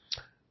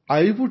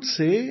 I would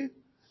say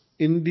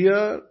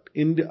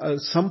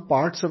some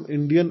parts of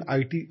Indian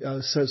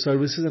IT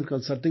services and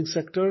consulting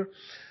sector,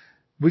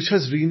 which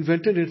has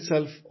reinvented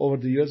itself over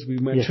the years. We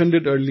mentioned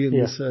it early in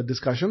this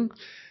discussion.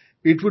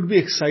 It would be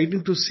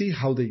exciting to see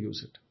how they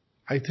use it.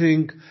 I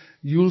think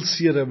you'll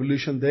see a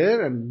revolution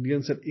there, and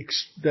Indians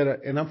there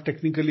are enough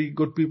technically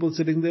good people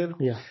sitting there,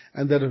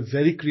 and there are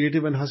very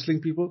creative and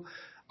hustling people.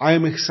 I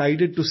am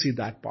excited to see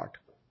that part.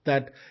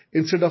 That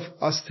instead of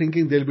us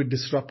thinking they'll be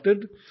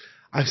disrupted,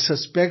 I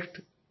suspect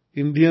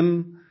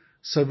Indian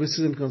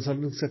services and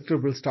consulting sector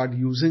will start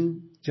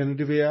using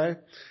generative AI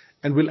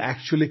and will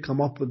actually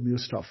come up with new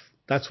stuff.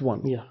 That's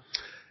one.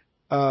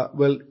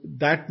 Well,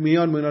 that may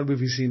or may not be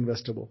VC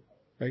investable,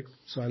 right?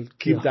 So I'll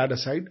keep that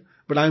aside.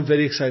 But I'm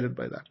very excited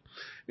by that.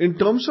 In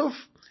terms of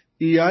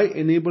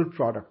AI-enabled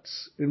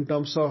products, in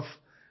terms of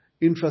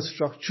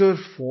infrastructure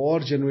for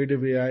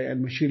generative AI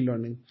and machine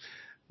learning,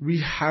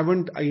 we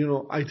haven't,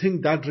 I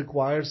think that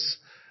requires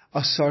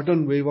a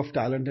certain wave of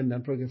talent and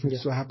network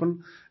effects to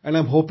happen. And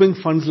I'm hoping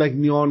funds like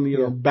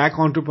Neon, back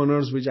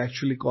entrepreneurs, which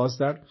actually cause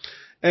that.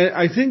 And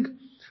I think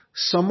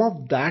some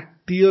of that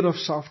tier of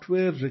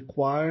software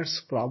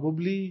requires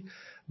probably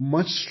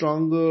much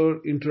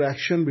stronger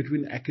interaction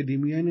between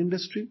academia and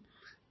industry.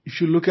 If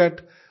you look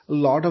at a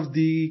lot of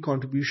the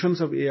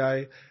contributions of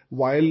AI,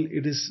 while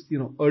it is,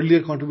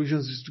 earlier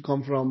contributions used to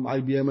come from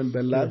IBM and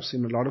Bell Labs, a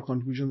lot of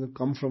contributions have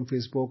come from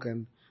Facebook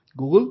and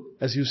Google,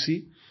 as you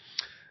see.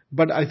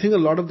 But I think a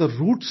lot of the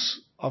roots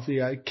of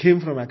AI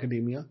came from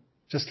academia,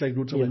 just like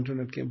roots of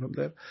internet came from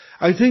there.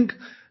 I think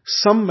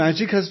some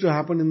magic has to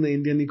happen in the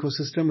Indian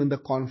ecosystem, in the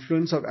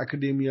confluence of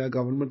academia,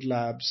 government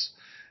labs,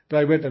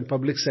 private and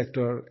public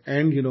sector,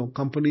 and,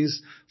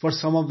 companies for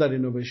some of that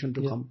innovation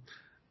to come.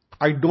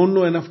 I don't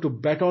know enough to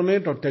bet on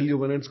it or tell you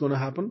when it's going to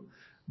happen.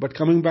 But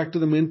coming back to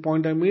the main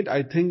point I made,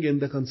 I think in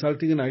the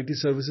consulting and IT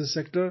services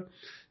sector,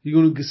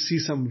 you're going to see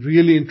some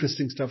really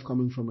interesting stuff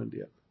coming from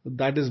India.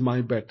 That is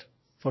my bet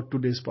for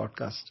today's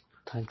podcast.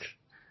 Thanks.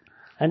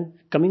 And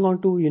coming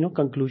on to,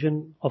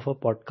 conclusion of a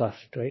podcast,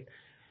 right?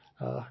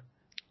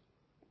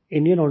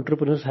 Indian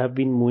entrepreneurs have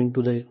been moving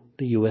to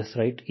the US,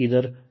 right?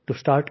 Either to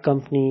start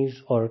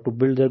companies or to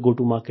build their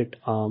go-to-market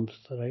arms,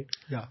 right?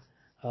 Yeah.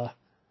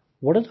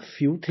 What are the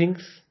few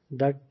things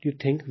that you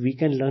think we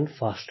can learn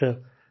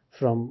faster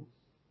from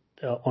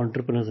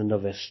entrepreneurs in the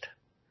West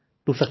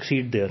to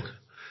succeed there?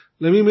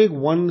 Let me make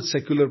one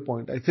secular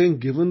point. I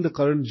think given the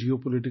current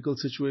geopolitical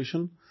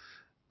situation,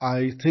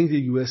 I think the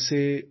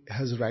USA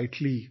has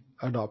rightly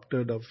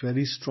adopted a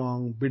very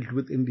strong build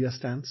with India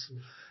stance.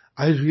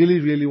 I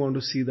really, really want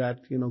to see that,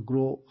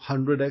 grow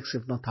 100x,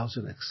 if not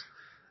 1000x.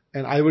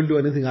 And I will do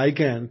anything I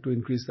can to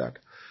increase that.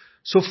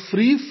 So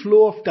free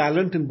flow of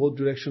talent in both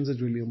directions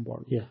is really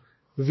important.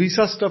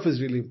 Visa stuff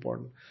is really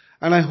important.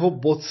 And I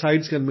hope both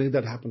sides can make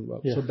that happen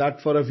well. So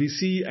that for a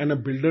VC and a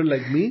builder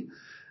like me,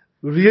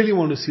 really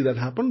want to see that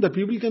happen, that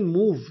people can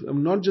move,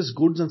 not just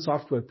goods and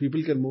software,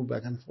 people can move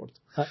back and forth.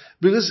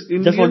 Because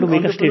Indian just want to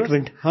make a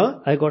statement.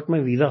 I got my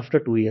visa after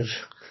 2 years.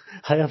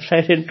 I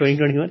applied in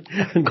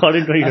 2021, got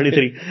in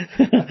 2023.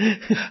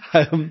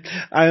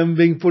 I am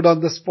being put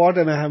on the spot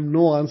and I have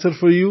no answer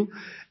for you.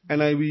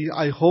 And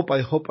I hope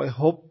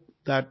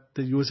that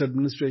the US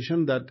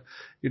administration, that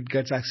it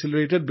gets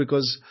accelerated,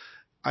 because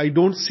I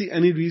don't see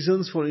any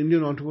reasons for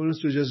Indian entrepreneurs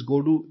to just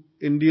go to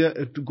India,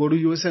 to go to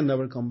US and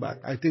never come back.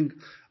 I think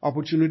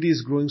opportunity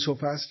is growing so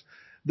fast.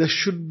 There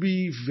should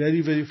be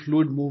very, very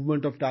fluid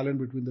movement of talent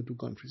between the two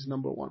countries,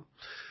 number one.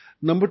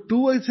 Number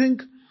two, I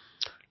think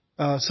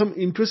some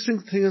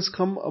interesting thing has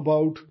come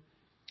about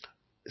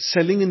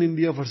selling in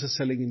India versus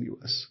selling in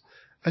US.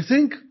 I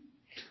think,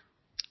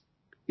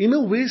 in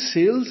a way,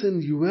 sales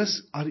in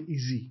US are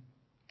easy.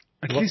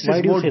 At least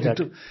why do you say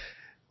that?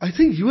 I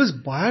think US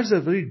buyers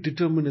are very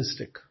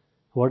deterministic.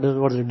 What does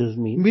this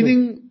mean?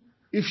 Meaning,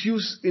 if you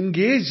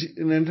engage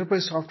in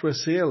enterprise software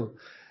sale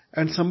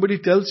and somebody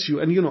tells you,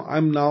 and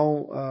I'm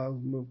now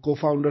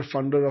co-founder,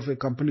 funder of a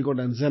company called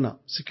Anzena,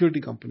 security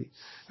company.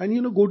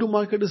 And go to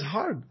market is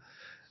hard.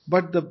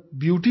 But the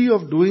beauty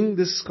of doing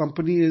this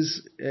company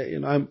is,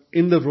 I'm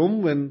in the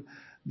room when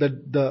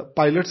the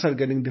pilots are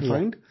getting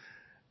defined.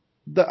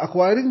 The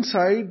acquiring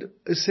side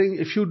is saying,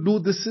 if you do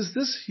this,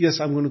 yes,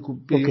 I'm going to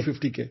pay you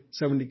 50K,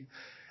 70K.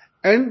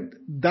 And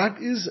that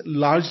is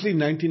largely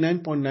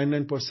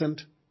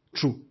 99.99%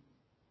 true.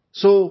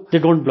 So they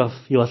don't bluff,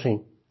 you are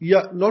saying?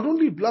 Yeah, not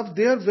only bluff,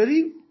 they are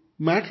very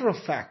matter of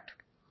fact.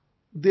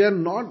 they are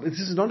not, this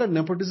is not a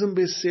nepotism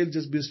based sale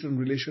just based on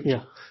relationship.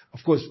 Yeah.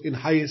 Of course, in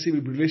high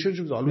ACV,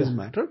 relationships always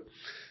matter.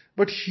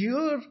 But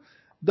here,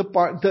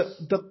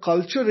 the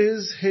culture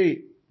is,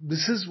 hey,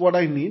 this is what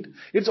I need.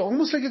 It's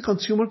almost like a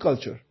consumer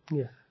culture.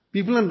 Yeah.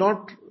 People are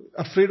not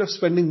afraid of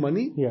spending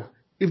money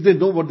if they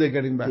know what they're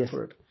getting back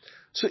for it.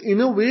 So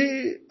in a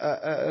way,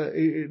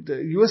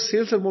 the US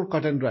sales are more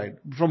cut and dried.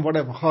 From what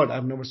I've heard,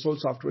 I've never sold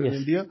software in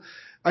India.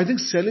 I think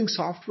selling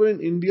software in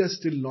India is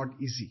still not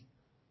easy.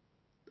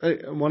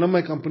 One of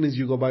my companies,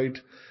 Yugobyte,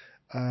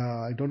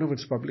 I don't know if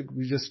it's public.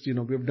 We just,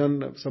 we've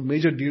done some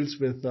major deals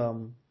with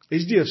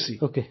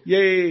HDFC. Okay.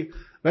 Yay,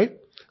 right?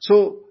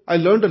 So I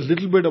learned a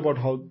little bit about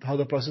how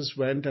the process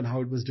went and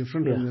how it was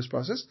different from US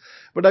process.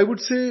 But I would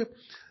say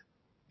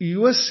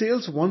US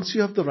sales, once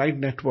you have the right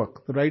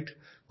network, the right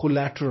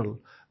collateral,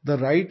 the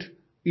right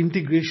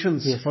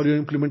integrations for your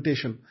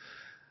implementation,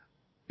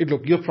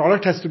 look, your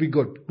product has to be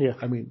good. Yeah.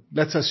 I mean,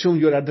 let's assume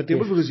you're at the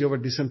table because you have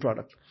a decent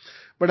product.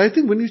 But I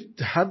think when you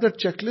have that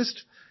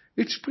checklist,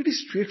 it's pretty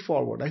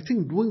straightforward. I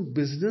think doing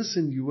business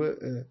in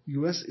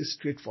US is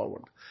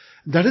straightforward.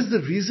 That is the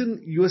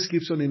reason US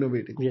keeps on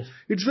innovating. Yes.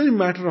 It's very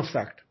matter of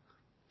fact.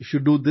 If you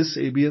do this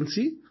A, B, and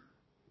C,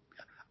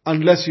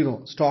 unless,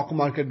 stock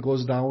market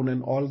goes down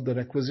and all the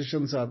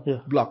requisitions are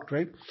blocked,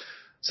 right?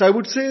 So I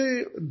would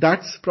say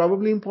that's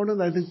probably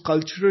important. I think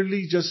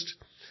culturally just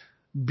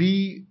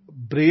be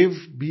brave,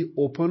 be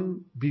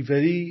open, be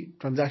very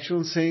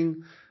transactional,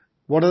 saying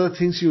what are the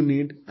things you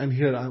need, and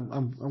here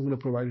I'm going to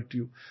provide it to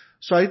you.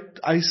 So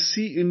I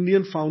see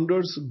Indian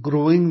founders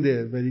growing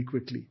there very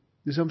quickly.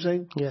 You see what I'm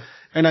saying? Yeah.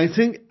 And I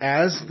think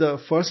as the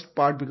first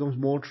part becomes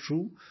more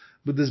true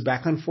with this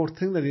back and forth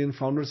thing, that Indian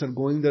founders are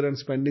going there and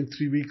spending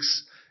 3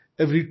 weeks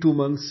every 2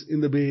 months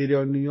in the Bay Area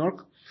or New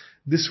York,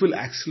 this will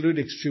accelerate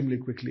extremely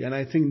quickly. And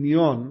I think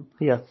Neon,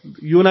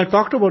 you and I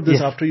talked about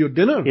this after your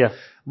dinner. Yeah.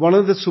 One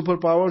of the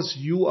superpowers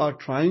you are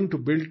trying to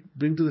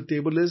bring to the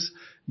table is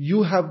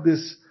you have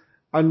this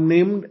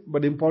unnamed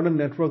but important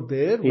network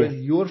there where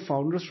your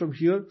founders from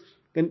here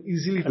can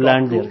easily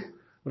talk to,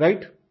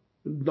 right?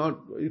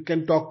 You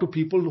can talk to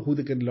people who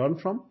they can learn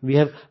from. We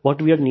have,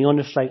 what we are Neon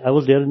is like, I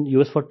was there in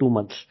US for 2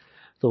 months.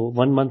 So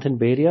 1 month in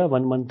Bay Area,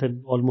 1 month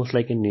in almost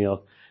like in New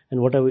York.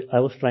 And what I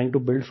was trying to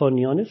build for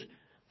Neon is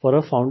for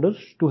our founders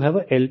to have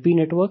a LP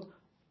network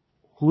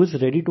who is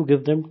ready to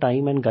give them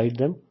time and guide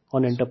them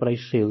on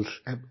enterprise sales.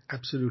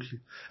 Absolutely.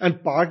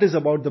 And part is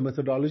about the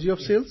methodology of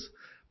sales.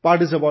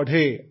 Part is about,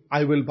 hey,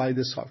 I will buy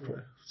this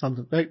software.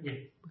 Something, right? Yeah.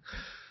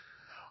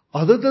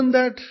 Other than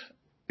that,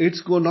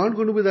 it's not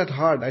going to be that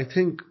hard. I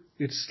think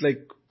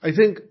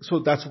so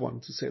that's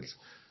one, sales.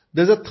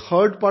 There's a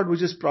third part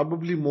which is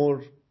probably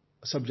more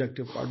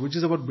subjective part, which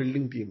is about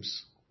building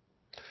teams.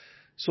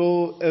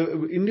 So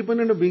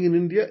independent of being in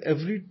India, if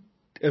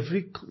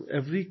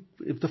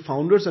the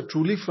founders are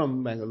truly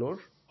from Bangalore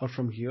or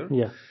from here,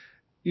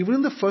 even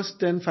in the first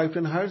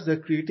 5-10 hires, they're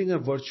creating a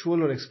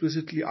virtual or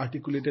explicitly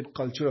articulated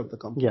culture of the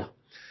company. Yeah.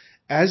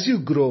 As you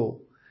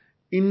grow,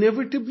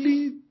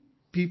 inevitably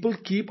people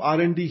keep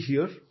R&D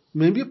here.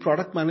 Maybe a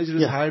product manager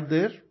is hired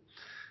there,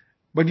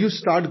 but you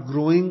start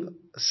growing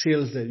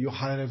sales there. You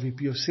hire a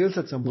VP of sales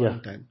at some point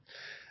in time.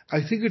 I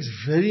think it's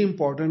very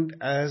important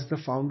as the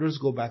founders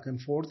go back and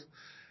forth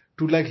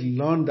to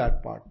learn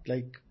that part,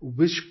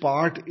 which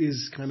part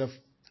is kind of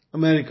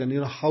American.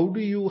 How do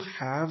you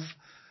have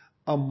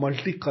a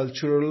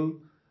multicultural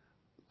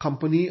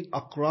company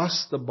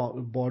across the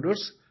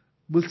borders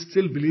will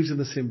still believes in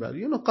the same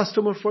value?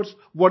 Customer first,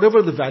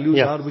 whatever the values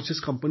are, which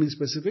is company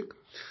specific.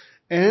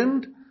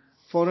 And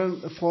for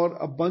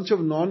a bunch of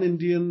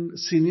non-Indian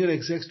senior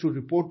execs to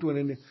report to an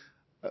Indian,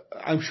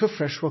 I'm sure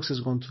Freshworks has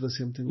gone through the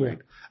same thing, right?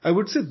 I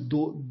would say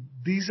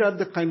these are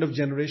the kind of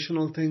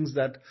generational things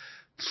that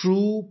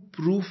through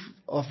proof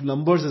of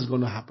numbers is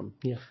going to happen.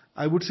 Yeah.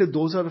 I would say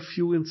those are a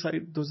few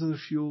insight. Those are a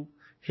few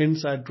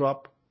hints I'd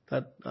drop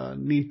that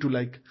need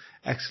to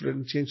accelerate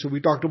and change. So we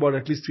talked about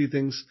at least 3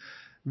 things: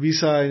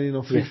 visa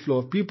and free flow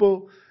of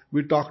people.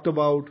 We talked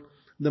about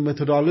the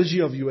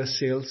methodology of US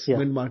sales,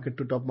 mid-market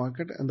to top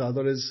market, and the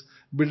other is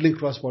building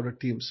cross-border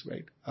teams,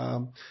 right?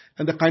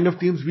 And the kind of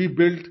teams we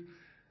built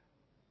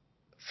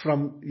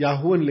from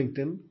Yahoo and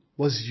LinkedIn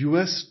was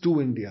US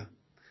to India.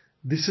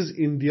 This is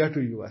India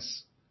to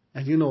US.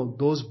 And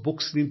those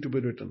books need to be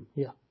written.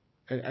 Yeah.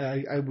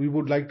 We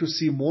would like to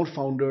see more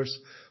founders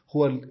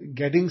who are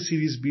getting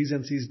Series Bs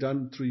and Cs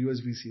done through US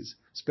VCs,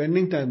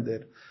 spending time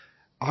there,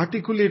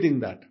 articulating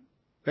that,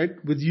 right?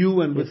 With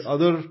you and with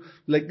other,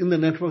 in the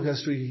network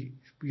history,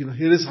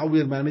 here is how we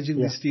are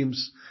managing these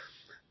teams.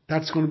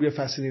 That's going to be a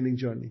fascinating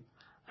journey.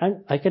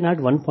 And I can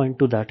add one point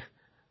to that,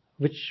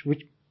 which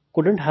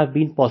couldn't have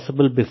been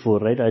possible before,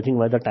 right? I think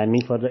why the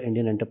timing for the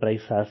Indian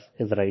enterprise SaaS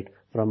is right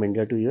from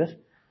India to US.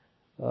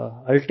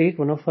 I'll take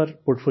one of our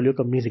portfolio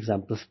companies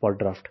example,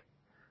 SpotDraft.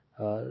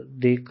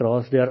 They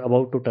are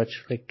about to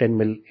touch 10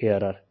 mil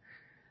ARR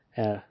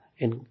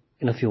in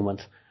a few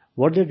months.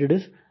 What they did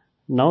is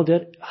now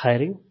they're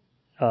hiring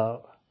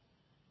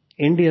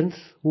Indians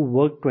who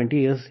worked 20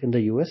 years in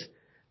the US,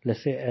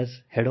 let's say as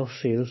head of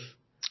sales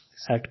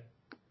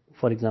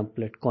for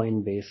example, at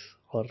Coinbase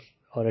or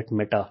at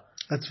Meta.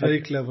 That's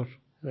very clever.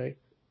 Right.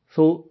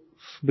 So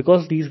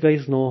because these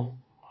guys know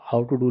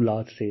how to do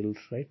large sales,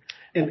 right?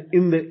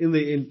 In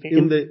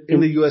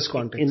the US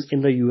context.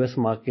 In the US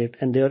market,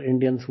 and they are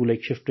Indians who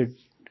like shifted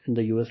in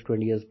the US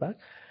 20 years back,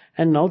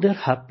 and now they're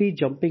happy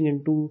jumping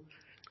into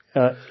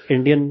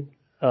Indian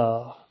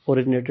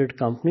originated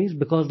companies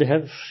because they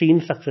have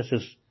seen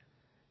successes.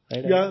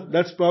 Right? Yeah,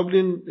 that's probably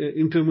an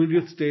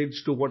intermediate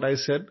stage to what I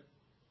said.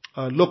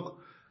 Look,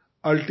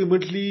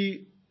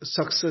 ultimately,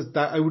 success,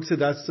 that I would say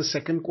that's the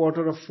second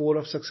quarter of 4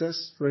 of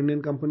success for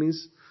Indian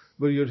companies,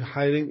 where you're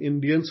hiring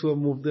Indians who have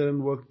moved there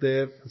and worked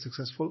there and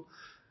successful.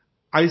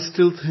 I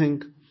still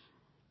think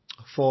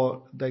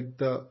for like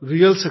the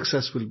real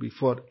success will be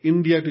for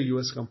India to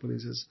US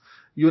companies is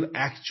you're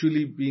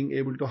actually being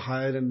able to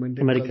hire and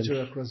maintain Americans.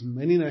 culture across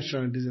many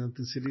nationalities and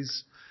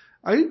ethnicities.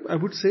 I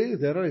would say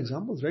there are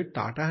examples, right?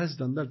 Tata has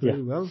done that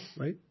very well,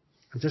 right?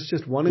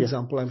 Just one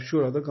example. I'm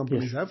sure other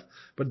companies have,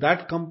 but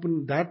that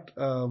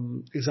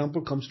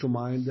example comes to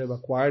mind. They've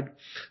acquired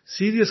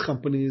serious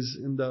companies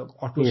in the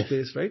auto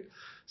space, right?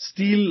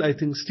 I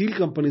think steel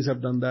companies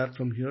have done that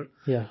from here.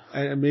 Yeah.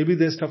 And maybe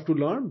there's stuff to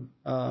learn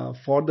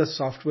for the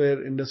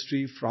software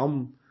industry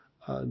from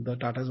the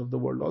Tatas of the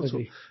world also.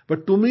 Agree.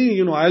 But to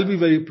me, I'll be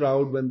very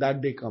proud when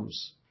that day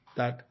comes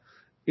that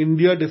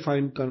India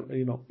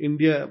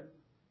India.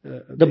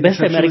 The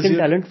best American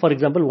talent, for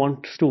example,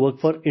 wants to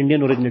work for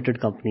Indian originated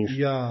companies.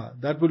 Yeah,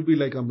 that would be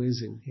like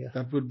amazing. Yeah.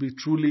 That would be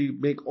truly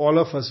make all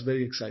of us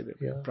very excited,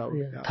 proud.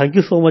 Yeah. Yeah. Thank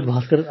you so much,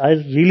 Bhaskar. I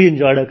really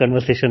enjoyed our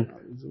conversation.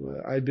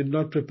 I did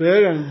not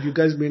prepare, and you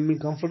guys made me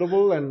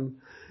comfortable, and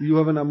you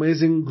have an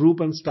amazing group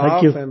and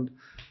staff, and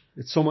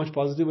it's so much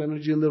positive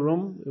energy in the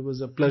room. It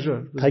was a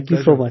pleasure. Thank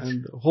you so much.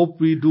 And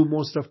hope we do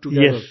more stuff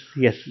together.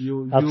 Yes,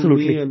 you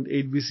absolutely. me and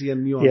 8VC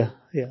and me on.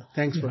 Yeah.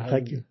 Thanks for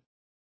having me.